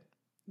unemployed.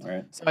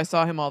 Right. So I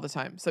saw him all the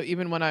time. So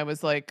even when I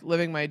was like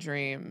living my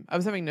dream, I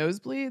was having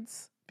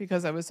nosebleeds.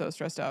 because I was so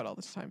stressed out all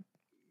the time.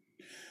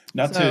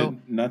 Not So-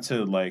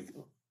 to like,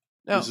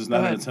 No, this is go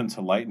not an ahead. attempt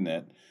to lighten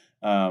it.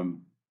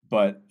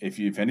 But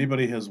if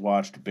anybody has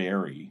watched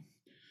Barry,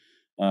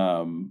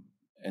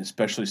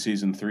 especially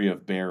season 3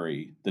 of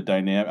Barry, the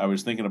dynamic, I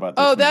was thinking about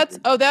this.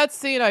 That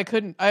scene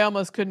I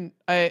almost couldn't.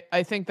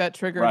 I think that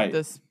triggered Right.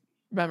 this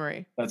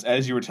memory. That's,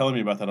 as you were telling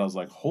me about that, I was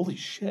like, holy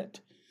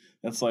shit.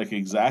 That's like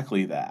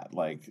exactly that.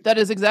 Like, That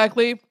is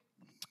exactly.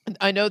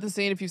 I know the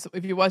scene.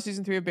 If you watch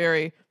season 3 of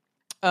Barry,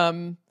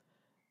 that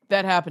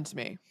happened to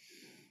me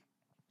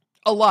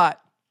a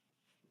lot.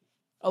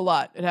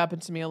 It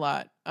happened to me a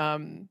lot.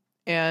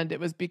 And it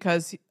was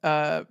because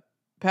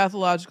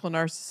pathological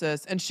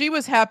narcissist, and she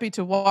was happy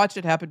to watch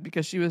it happen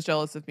because she was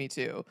jealous of me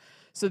too.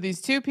 So these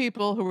two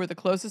people who were the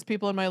closest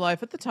people in my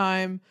life at the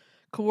time,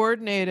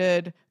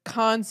 coordinated,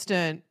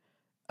 constant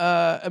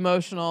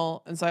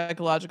emotional and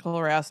psychological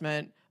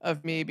harassment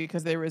of me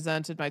because they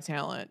resented my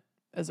talent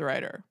as a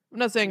writer. I'm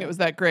not saying it was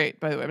that great,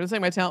 by the way. I'm not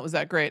saying my talent was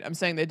that great. I'm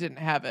saying they didn't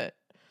have it.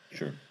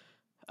 sure.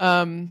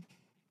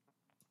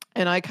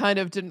 And I kind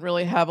of didn't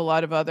really have a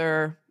lot of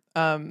other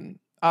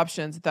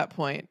options at that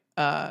point.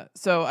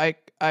 So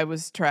I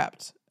was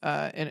trapped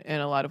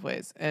in a lot of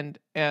ways. And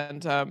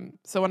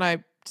so when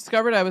I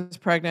discovered I was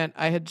pregnant,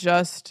 I had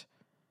just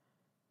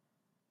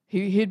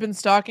he'd been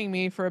stalking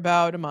me for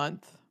about a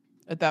month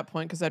at that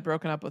point because I'd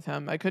broken up with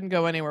him. I couldn't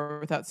go anywhere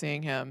without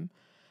seeing him.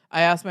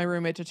 I asked my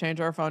roommate to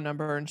change our phone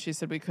number, and she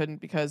said we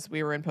couldn't because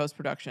we were in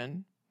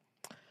post-production.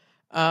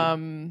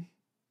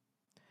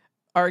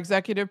 Our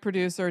executive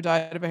producer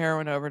died of a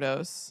heroin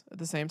overdose at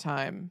the same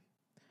time.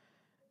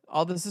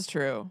 All this is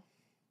true.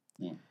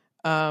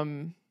 Yeah.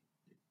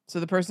 So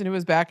the person who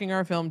was backing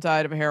our film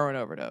died of a heroin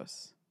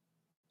overdose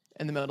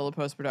in the middle of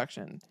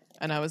post-production.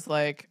 And I was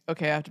like,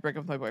 okay, I have to break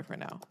up with my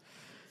boyfriend now.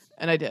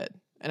 And I did.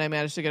 And I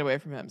managed to get away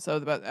from him. So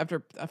about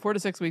after 4 to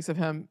 6 weeks of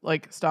him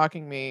like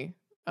stalking me,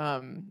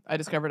 I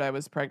discovered I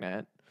was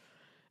pregnant.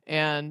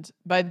 And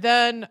by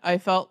then I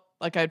felt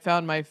like I'd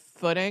found my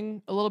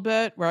footing a little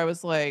bit, where I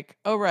was like,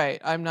 oh,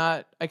 right, I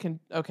know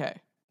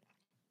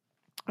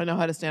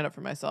how to stand up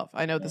for myself.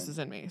 I know this is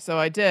in me. So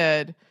I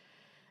did.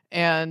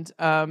 And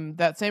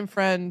that same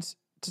friend,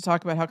 to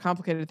talk about how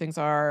complicated things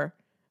are,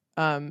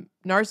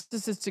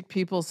 narcissistic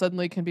people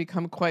suddenly can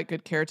become quite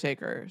good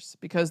caretakers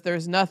because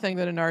there's nothing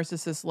that a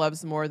narcissist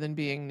loves more than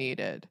being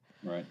needed.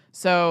 Right.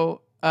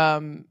 So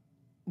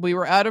we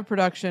were out of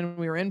production.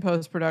 We were in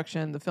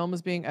post-production. The film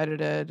was being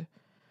edited.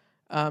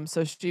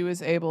 So she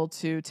was able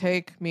to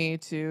take me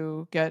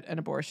to get an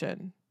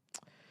abortion.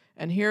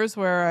 And here's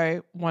where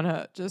I want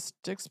to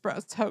just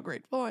express how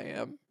grateful I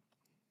am.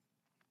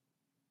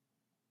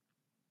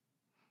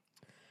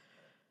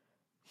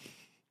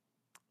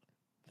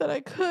 That I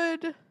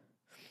could,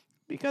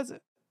 because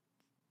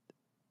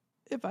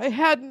if I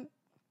hadn't,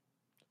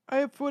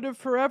 I would have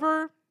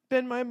forever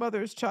been my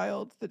mother's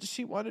child that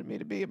she wanted me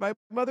to be. My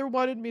mother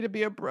wanted me to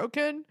be a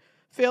broken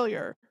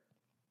failure.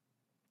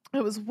 I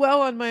was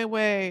well on my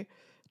way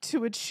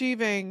to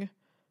achieving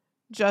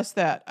just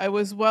that. I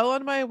was well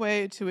on my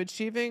way to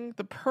achieving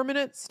the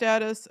permanent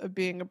status of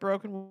being a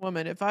broken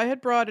woman. If I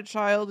had brought a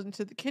child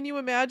into can you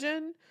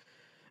imagine?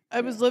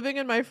 I was living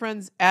in my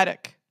friend's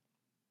attic.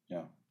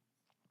 Yeah.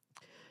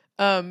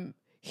 I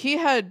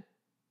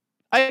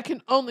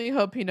can only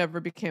hope he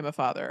never became a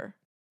father.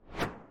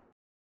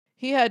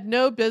 He had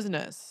no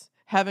business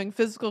having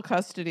physical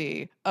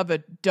custody of a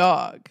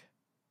dog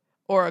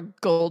or a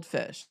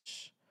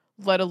goldfish,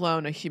 let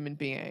alone a human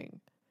being.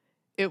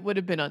 It would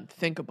have been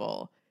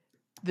unthinkable.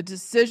 The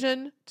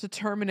decision to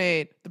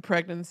terminate the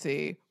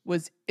pregnancy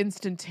was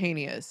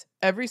instantaneous.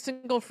 Every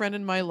single friend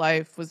in my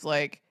life was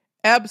like,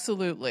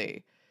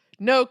 absolutely,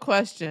 no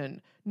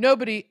question.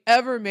 Nobody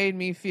ever made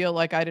me feel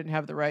like I didn't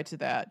have the right to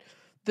that.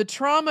 The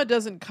trauma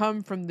doesn't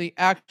come from the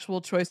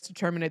actual choice to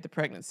terminate the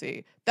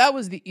pregnancy. That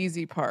was the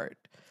easy part.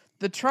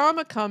 The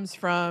trauma comes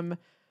from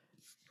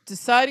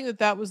deciding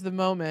that was the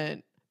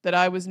moment that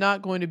I was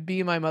not going to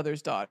be my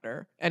mother's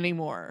daughter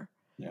anymore.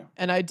 Yeah.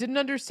 And I didn't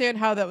understand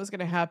how that was going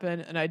to happen.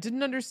 And I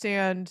didn't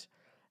understand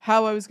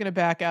how I was going to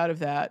back out of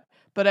that.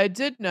 But I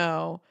did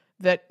know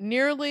that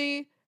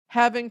nearly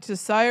having to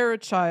sire a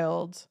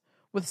child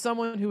with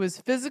someone who is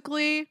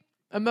physically,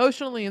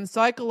 emotionally, and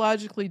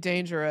psychologically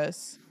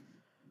dangerous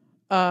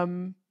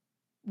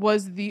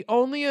was the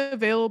only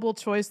available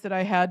choice that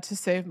I had to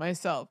save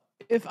myself.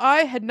 If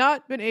I had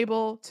not been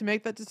able to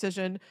make that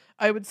decision,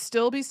 I would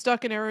still be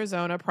stuck in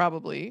Arizona,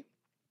 probably,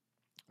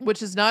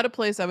 which is not a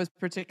place I was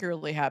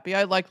particularly happy.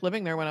 I liked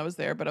living there when I was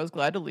there, but I was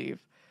glad to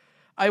leave.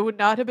 I would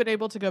not have been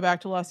able to go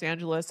back to Los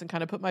Angeles and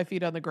kind of put my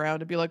feet on the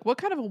ground and be like, what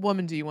kind of a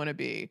woman do you want to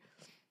be?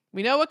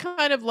 We know what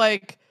kind of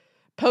like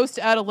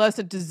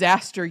post-adolescent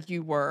disaster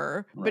you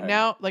were. Right. But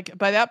now, like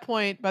by that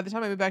point, by the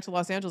time I moved back to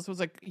Los Angeles, it was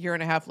like a year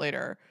and a half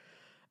later.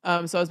 So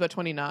I was about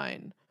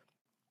 29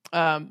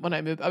 when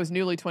I moved. I was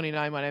newly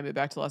 29 when I moved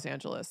back to Los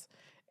Angeles.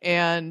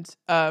 And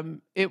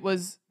it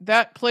was,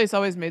 that place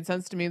always made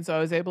sense to me. And so I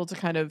was able to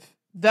kind of,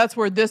 that's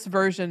where this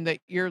version that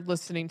you're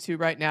listening to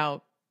right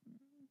now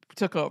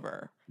took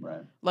over.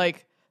 Right.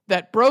 Like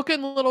that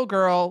broken little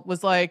girl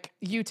was like,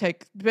 you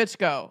take, bitch,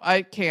 go.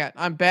 I can't.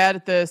 I'm bad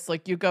at this.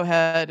 Like, you go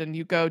ahead and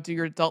you go do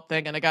your adult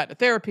thing. And I got into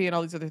therapy and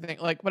all these other things,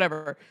 like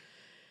whatever.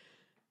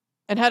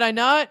 And had I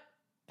not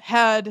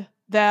had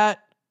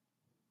that,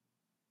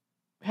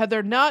 had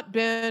there not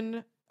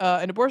been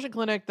an abortion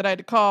clinic that I had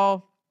to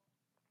call,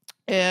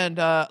 and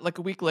like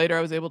a week later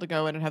I was able to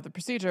go in and have the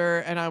procedure,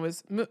 and I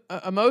was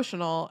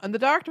emotional, and the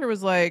doctor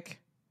was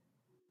like,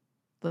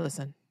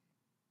 listen,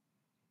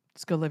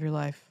 just go live your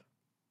life.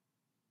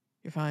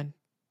 You're fine.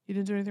 You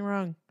didn't do anything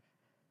wrong.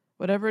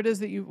 Whatever it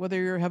is that you, whether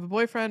you have a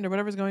boyfriend or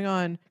whatever's going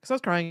on, because I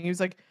was crying, he was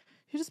like,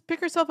 you just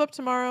pick yourself up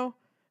tomorrow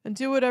and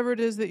do whatever it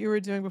is that you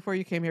were doing before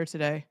you came here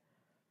today,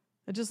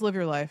 and just live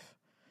your life.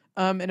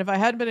 And if I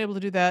hadn't been able to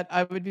do that,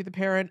 I would be the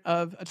parent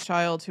of a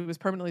child who was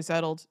permanently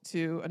settled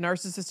to a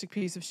narcissistic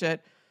piece of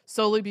shit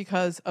solely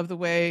because of the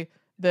way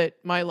that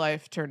my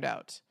life turned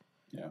out.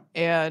 Yeah.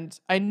 And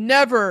I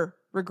never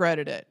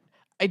regretted it.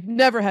 I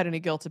never had any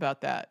guilt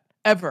about that.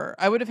 Ever.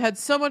 I would have had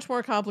so much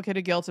more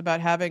complicated guilt about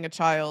having a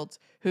child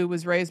who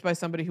was raised by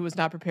somebody who was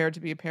not prepared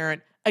to be a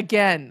parent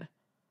again.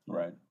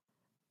 Right.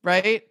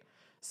 Right?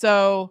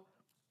 So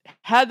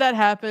had that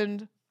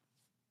happened,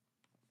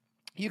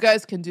 you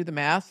guys can do the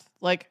math.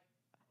 Like,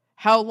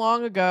 how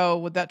long ago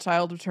would that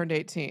child have turned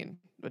 18?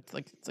 It's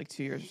like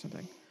 2 years or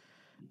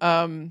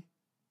something.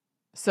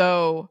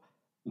 So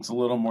it's a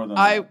little more than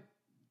that.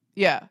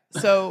 Yeah.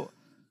 So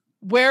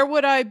where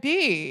would I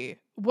be?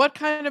 What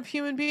kind of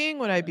human being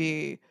would I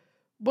be?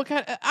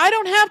 I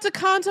don't have to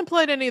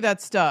contemplate any of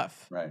that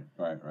stuff. Right.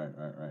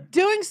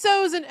 Doing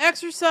so is an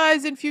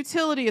exercise in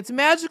futility. It's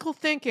magical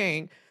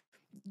thinking.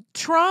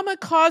 Trauma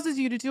causes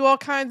you to do all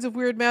kinds of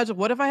weird magic.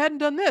 What if I hadn't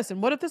done this?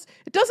 And what if this?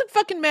 It doesn't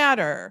fucking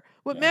matter.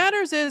 What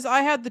matters is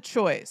I had the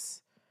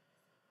choice.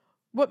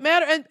 What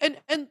matter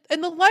and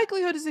the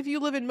likelihood is, if you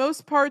live in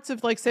most parts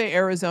of, like, say,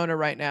 Arizona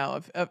right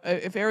now,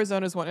 if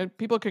Arizona's one, and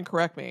people can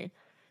correct me,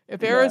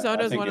 if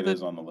Arizona is one of the,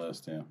 is on the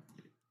list, yeah.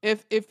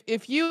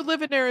 If you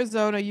live in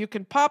Arizona, you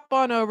can pop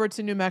on over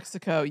to New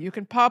Mexico. You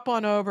can pop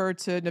on over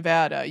to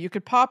Nevada. You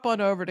could pop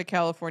on over to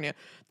California.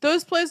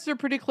 Those places are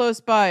pretty close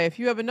by. If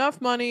you have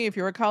enough money, if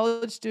you're a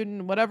college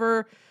student,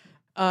 whatever,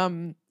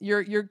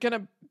 you're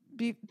gonna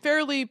be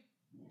fairly.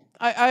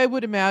 I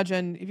would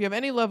imagine if you have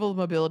any level of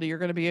mobility, you're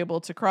going to be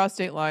able to cross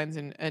state lines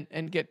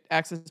and get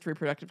access to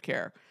reproductive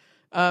care.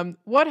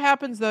 What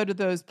happens, though, to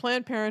those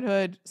Planned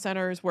Parenthood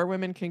centers where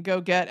women can go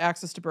get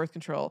access to birth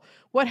control?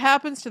 What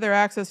happens to their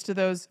access to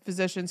those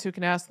physicians who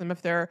can ask them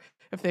if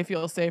they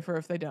feel safe or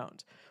if they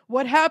don't?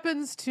 What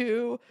happens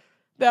to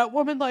that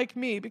woman like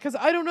me? Because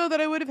I don't know that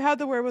I would have had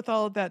the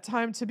wherewithal at that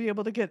time to be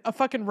able to get a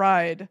fucking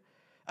ride.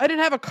 I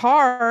didn't have a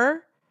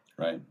car.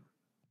 Right.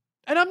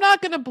 And I'm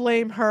not going to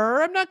blame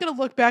her. I'm not going to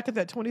look back at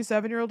that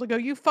 27-year-old and go,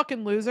 you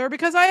fucking loser,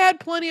 because I had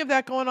plenty of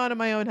that going on in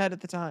my own head at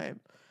the time.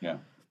 Yeah.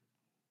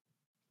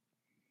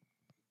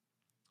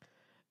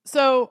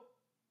 So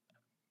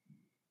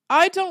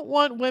I don't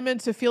want women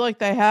to feel like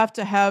they have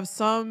to have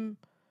some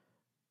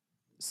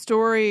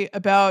story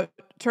about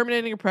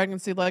terminating a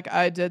pregnancy like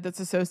I did that's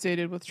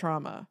associated with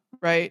trauma,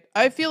 right?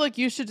 I feel like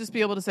you should just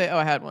be able to say, oh,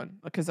 I had one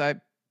because I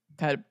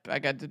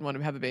didn't want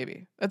to have a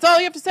baby. That's all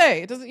you have to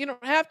say. You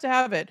don't have to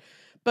have it.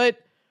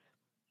 But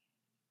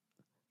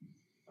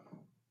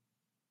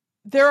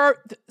there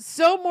are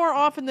so more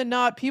often than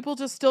not, people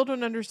just still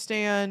don't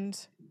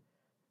understand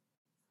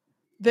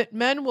that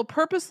men will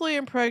purposely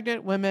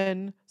impregnate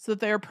women so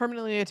that they are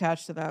permanently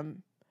attached to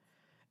them.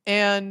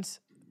 And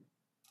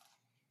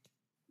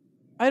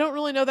I don't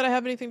really know that I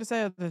have anything to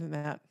say other than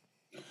that.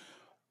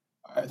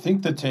 I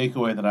think the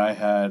takeaway that I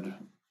had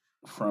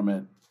from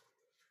it,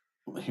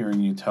 hearing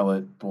you tell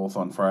it both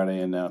on Friday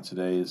and now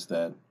today, is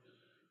that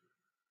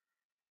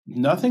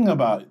nothing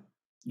about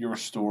your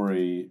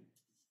story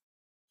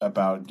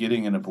about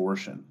getting an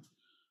abortion,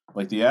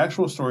 like the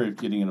actual story of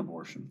getting an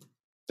abortion,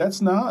 that's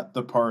not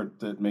the part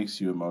that makes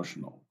you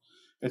emotional.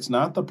 It's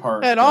not the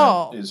part at that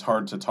all is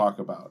hard to talk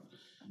about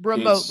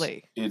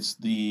remotely. It's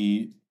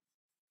the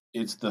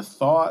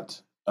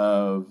thought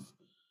of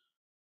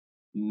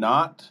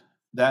not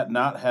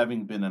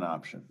having been an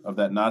option, of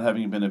that not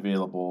having been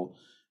available,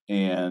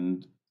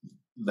 and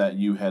that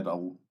you had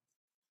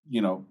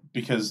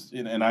because,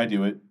 and I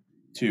do it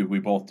too. We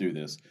both do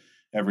this.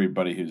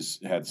 Everybody who's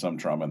had some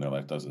trauma in their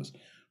life does this,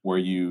 where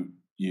you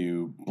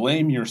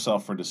blame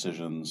yourself for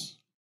decisions,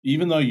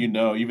 even though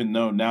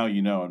now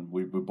and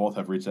we both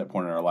have reached that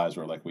point in our lives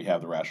where, like, we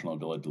have the rational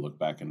ability to look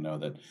back and know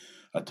that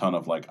a ton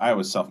of, like, I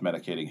was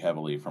self-medicating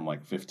heavily from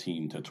like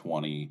 15 to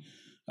 20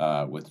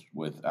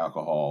 with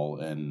alcohol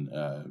and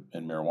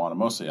marijuana,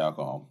 mostly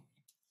alcohol.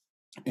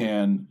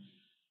 And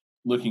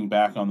looking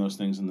back on those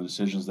things and the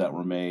decisions that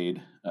were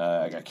made,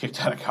 I got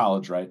kicked out of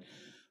college, right?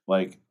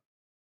 Like,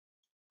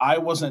 I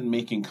wasn't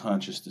making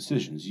conscious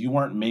decisions. You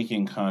weren't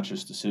making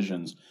conscious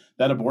decisions.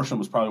 That abortion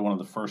was probably one of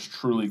the first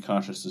truly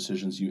conscious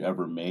decisions you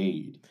ever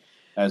made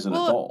as an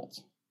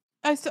adult.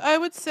 I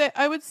would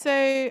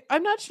say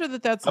I'm not sure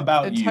that that's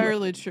about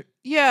entirely true.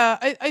 Yeah,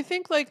 I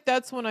think, like,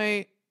 that's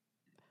when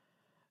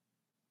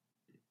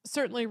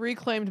certainly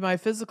reclaimed my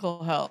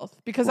physical health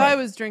because Right. I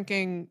was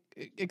drinking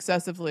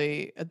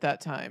excessively at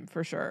that time,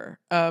 for sure.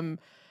 I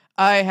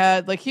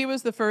had like he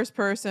was the first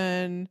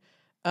person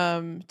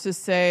to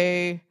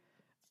say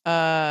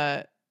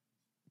to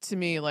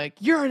me like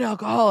you're an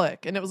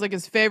alcoholic, and it was like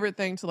his favorite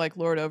thing to like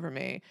lord over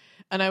me,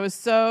 and I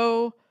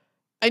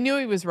knew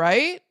he was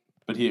right.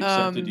 But he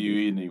accepted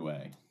you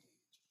anyway.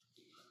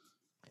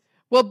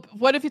 Well,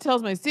 what if he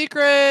tells my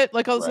secret?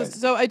 Like, also, Right.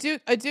 so I do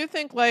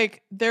think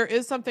like there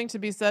is something to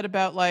be said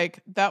about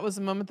like that was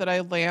a moment that I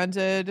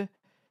landed.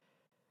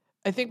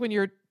 I think when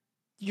you're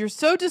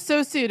so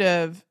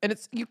dissociative, and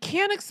you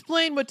can't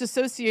explain what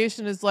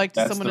dissociation is like to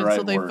That's someone the right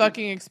until they word.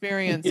 fucking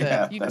experience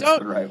Yeah, it. You that's don't.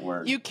 the right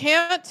word. You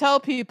can't tell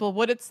people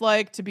what it's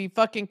like to be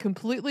fucking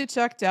completely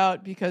checked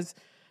out, because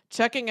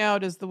checking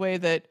out is the way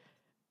that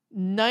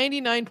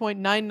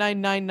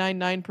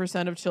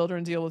 99.99999% of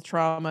children deal with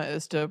trauma,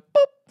 is to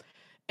boop.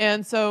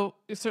 And so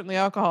certainly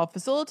alcohol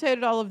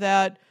facilitated all of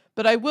that.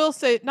 But I will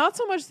say not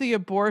so much the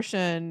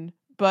abortion,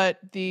 but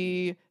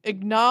the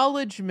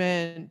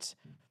acknowledgement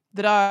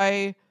that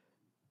I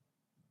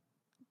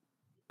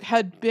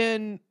had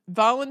been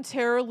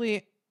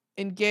voluntarily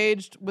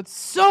engaged with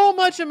so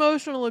much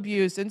emotional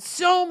abuse and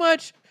so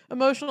much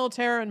emotional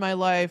terror in my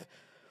life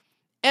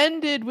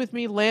ended with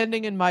me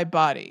landing in my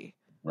body.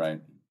 Right.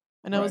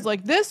 And I was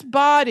like, this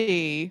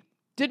body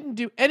didn't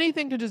do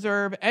anything to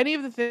deserve any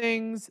of the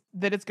things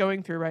that it's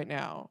going through right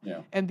now.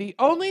 Yeah. And the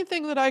only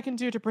thing that I can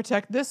do to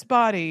protect this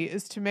body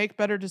is to make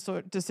better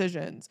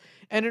decisions.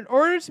 And in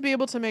order to be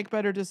able to make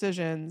better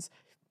decisions,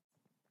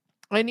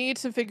 I need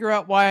to figure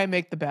out why I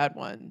make the bad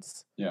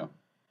ones. Yeah.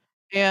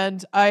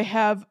 And I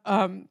have,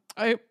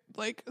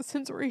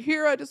 since we're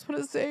here, I just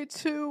want to say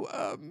to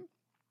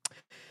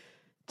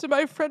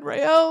my friend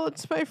Rael, and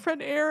to my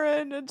friend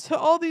Aaron, and to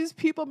all these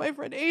people, my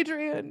friend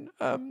Adrian,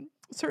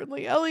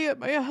 certainly Elliot,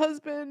 my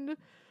husband,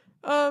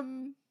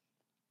 to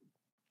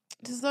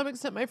some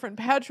extent my friend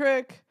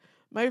Patrick,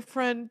 my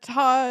friend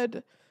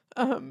Todd,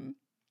 I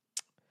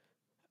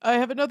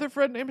have another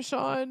friend named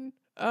Sean,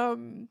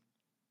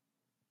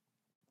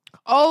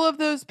 all of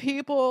those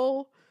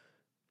people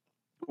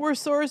were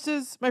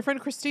sources, my friend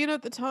Christina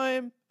at the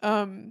time,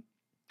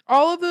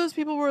 all of those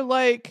people were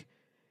like,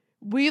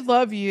 we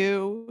love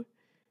you,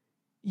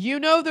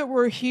 you know that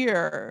we're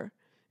here.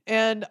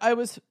 And I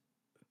was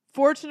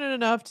fortunate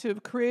enough to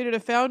have created a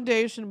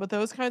foundation with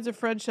those kinds of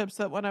friendships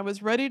that when I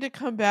was ready to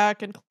come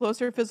back in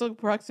closer physical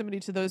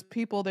proximity to those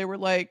people, they were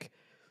like,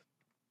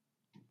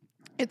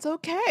 it's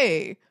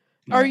okay.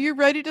 Yeah. Are you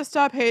ready to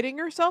stop hating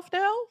yourself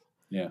now?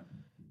 Yeah.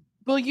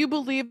 Will you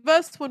believe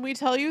us when we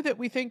tell you that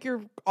we think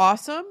you're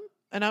awesome?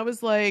 And I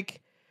was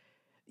like,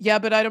 yeah,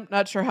 but I'm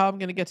not sure how I'm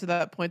going to get to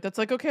that point. That's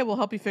like, okay, we'll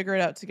help you figure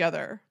it out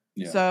together.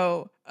 Yeah.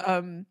 So,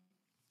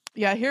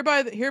 yeah, here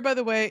by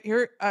the way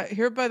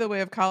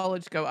of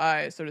college go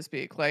I, so to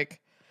speak. Like,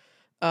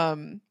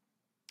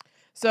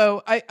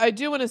 so I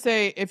do want to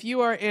say, if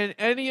you are in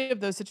any of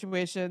those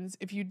situations,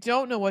 if you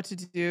don't know what to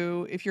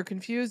do, if you're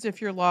confused,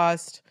 if you're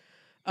lost,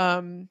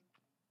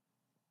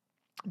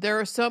 there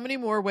are so many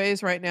more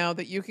ways right now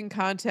that you can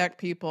contact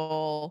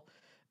people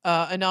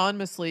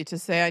anonymously to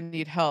say, I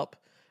need help.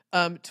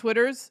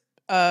 Twitter's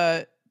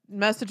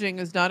messaging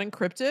is not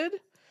encrypted.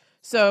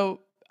 So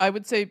I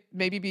would say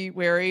maybe be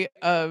wary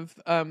of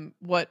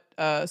what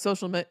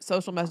social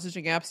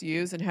messaging apps you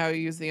use and how you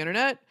use the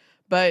internet,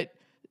 but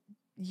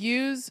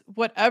use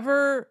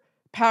whatever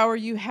power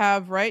you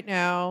have right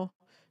now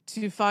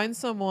to find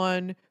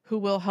someone who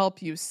will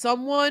help you.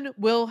 Someone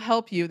will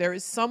help you. There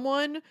is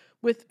someone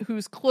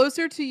who's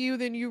closer to you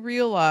than you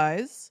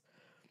realize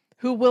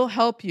who will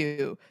help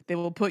you. They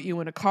will put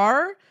you in a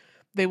car.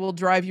 They will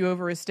drive you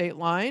over a state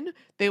line.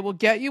 They will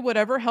get you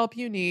whatever help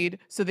you need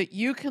so that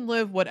you can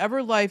live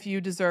whatever life you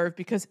deserve,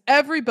 because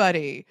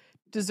everybody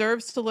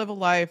deserves to live a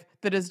life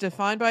that is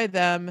defined by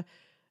them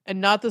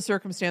and not the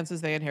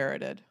circumstances they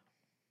inherited.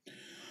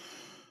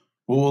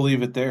 Well, we'll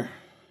leave it there.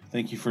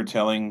 Thank you for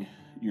telling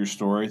your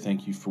story.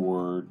 Thank you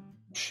for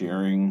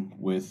sharing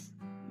with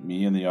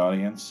me and the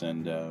audience.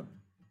 And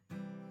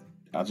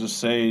I'll just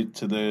say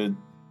to the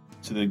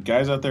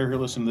guys out there who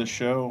listen to this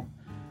show,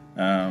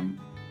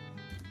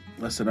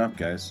 listen up,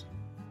 guys,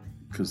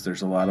 because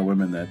there's a lot of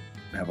women that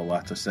have a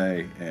lot to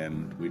say,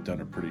 and we've done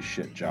a pretty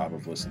shit job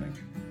of listening.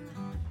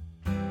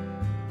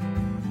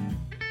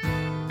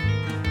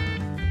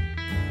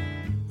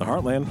 The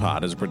Heartland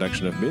Pod is a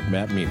production of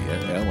Midmap Media,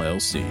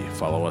 LLC.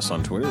 Follow us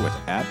on Twitter with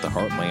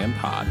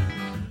 @TheHeartlandPod.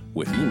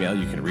 With email,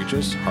 you can reach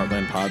us,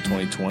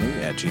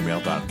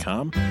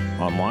 heartlandpod2020@gmail.com,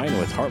 online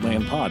with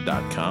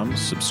heartlandpod.com.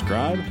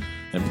 Subscribe,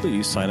 and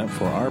please sign up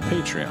for our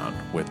Patreon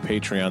with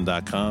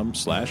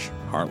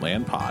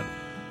patreon.com/heartlandpod.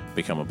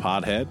 Become a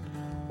podhead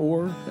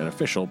or an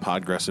official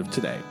Podgressive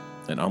today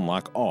and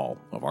unlock all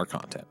of our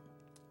content.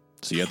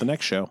 See you at the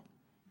next show.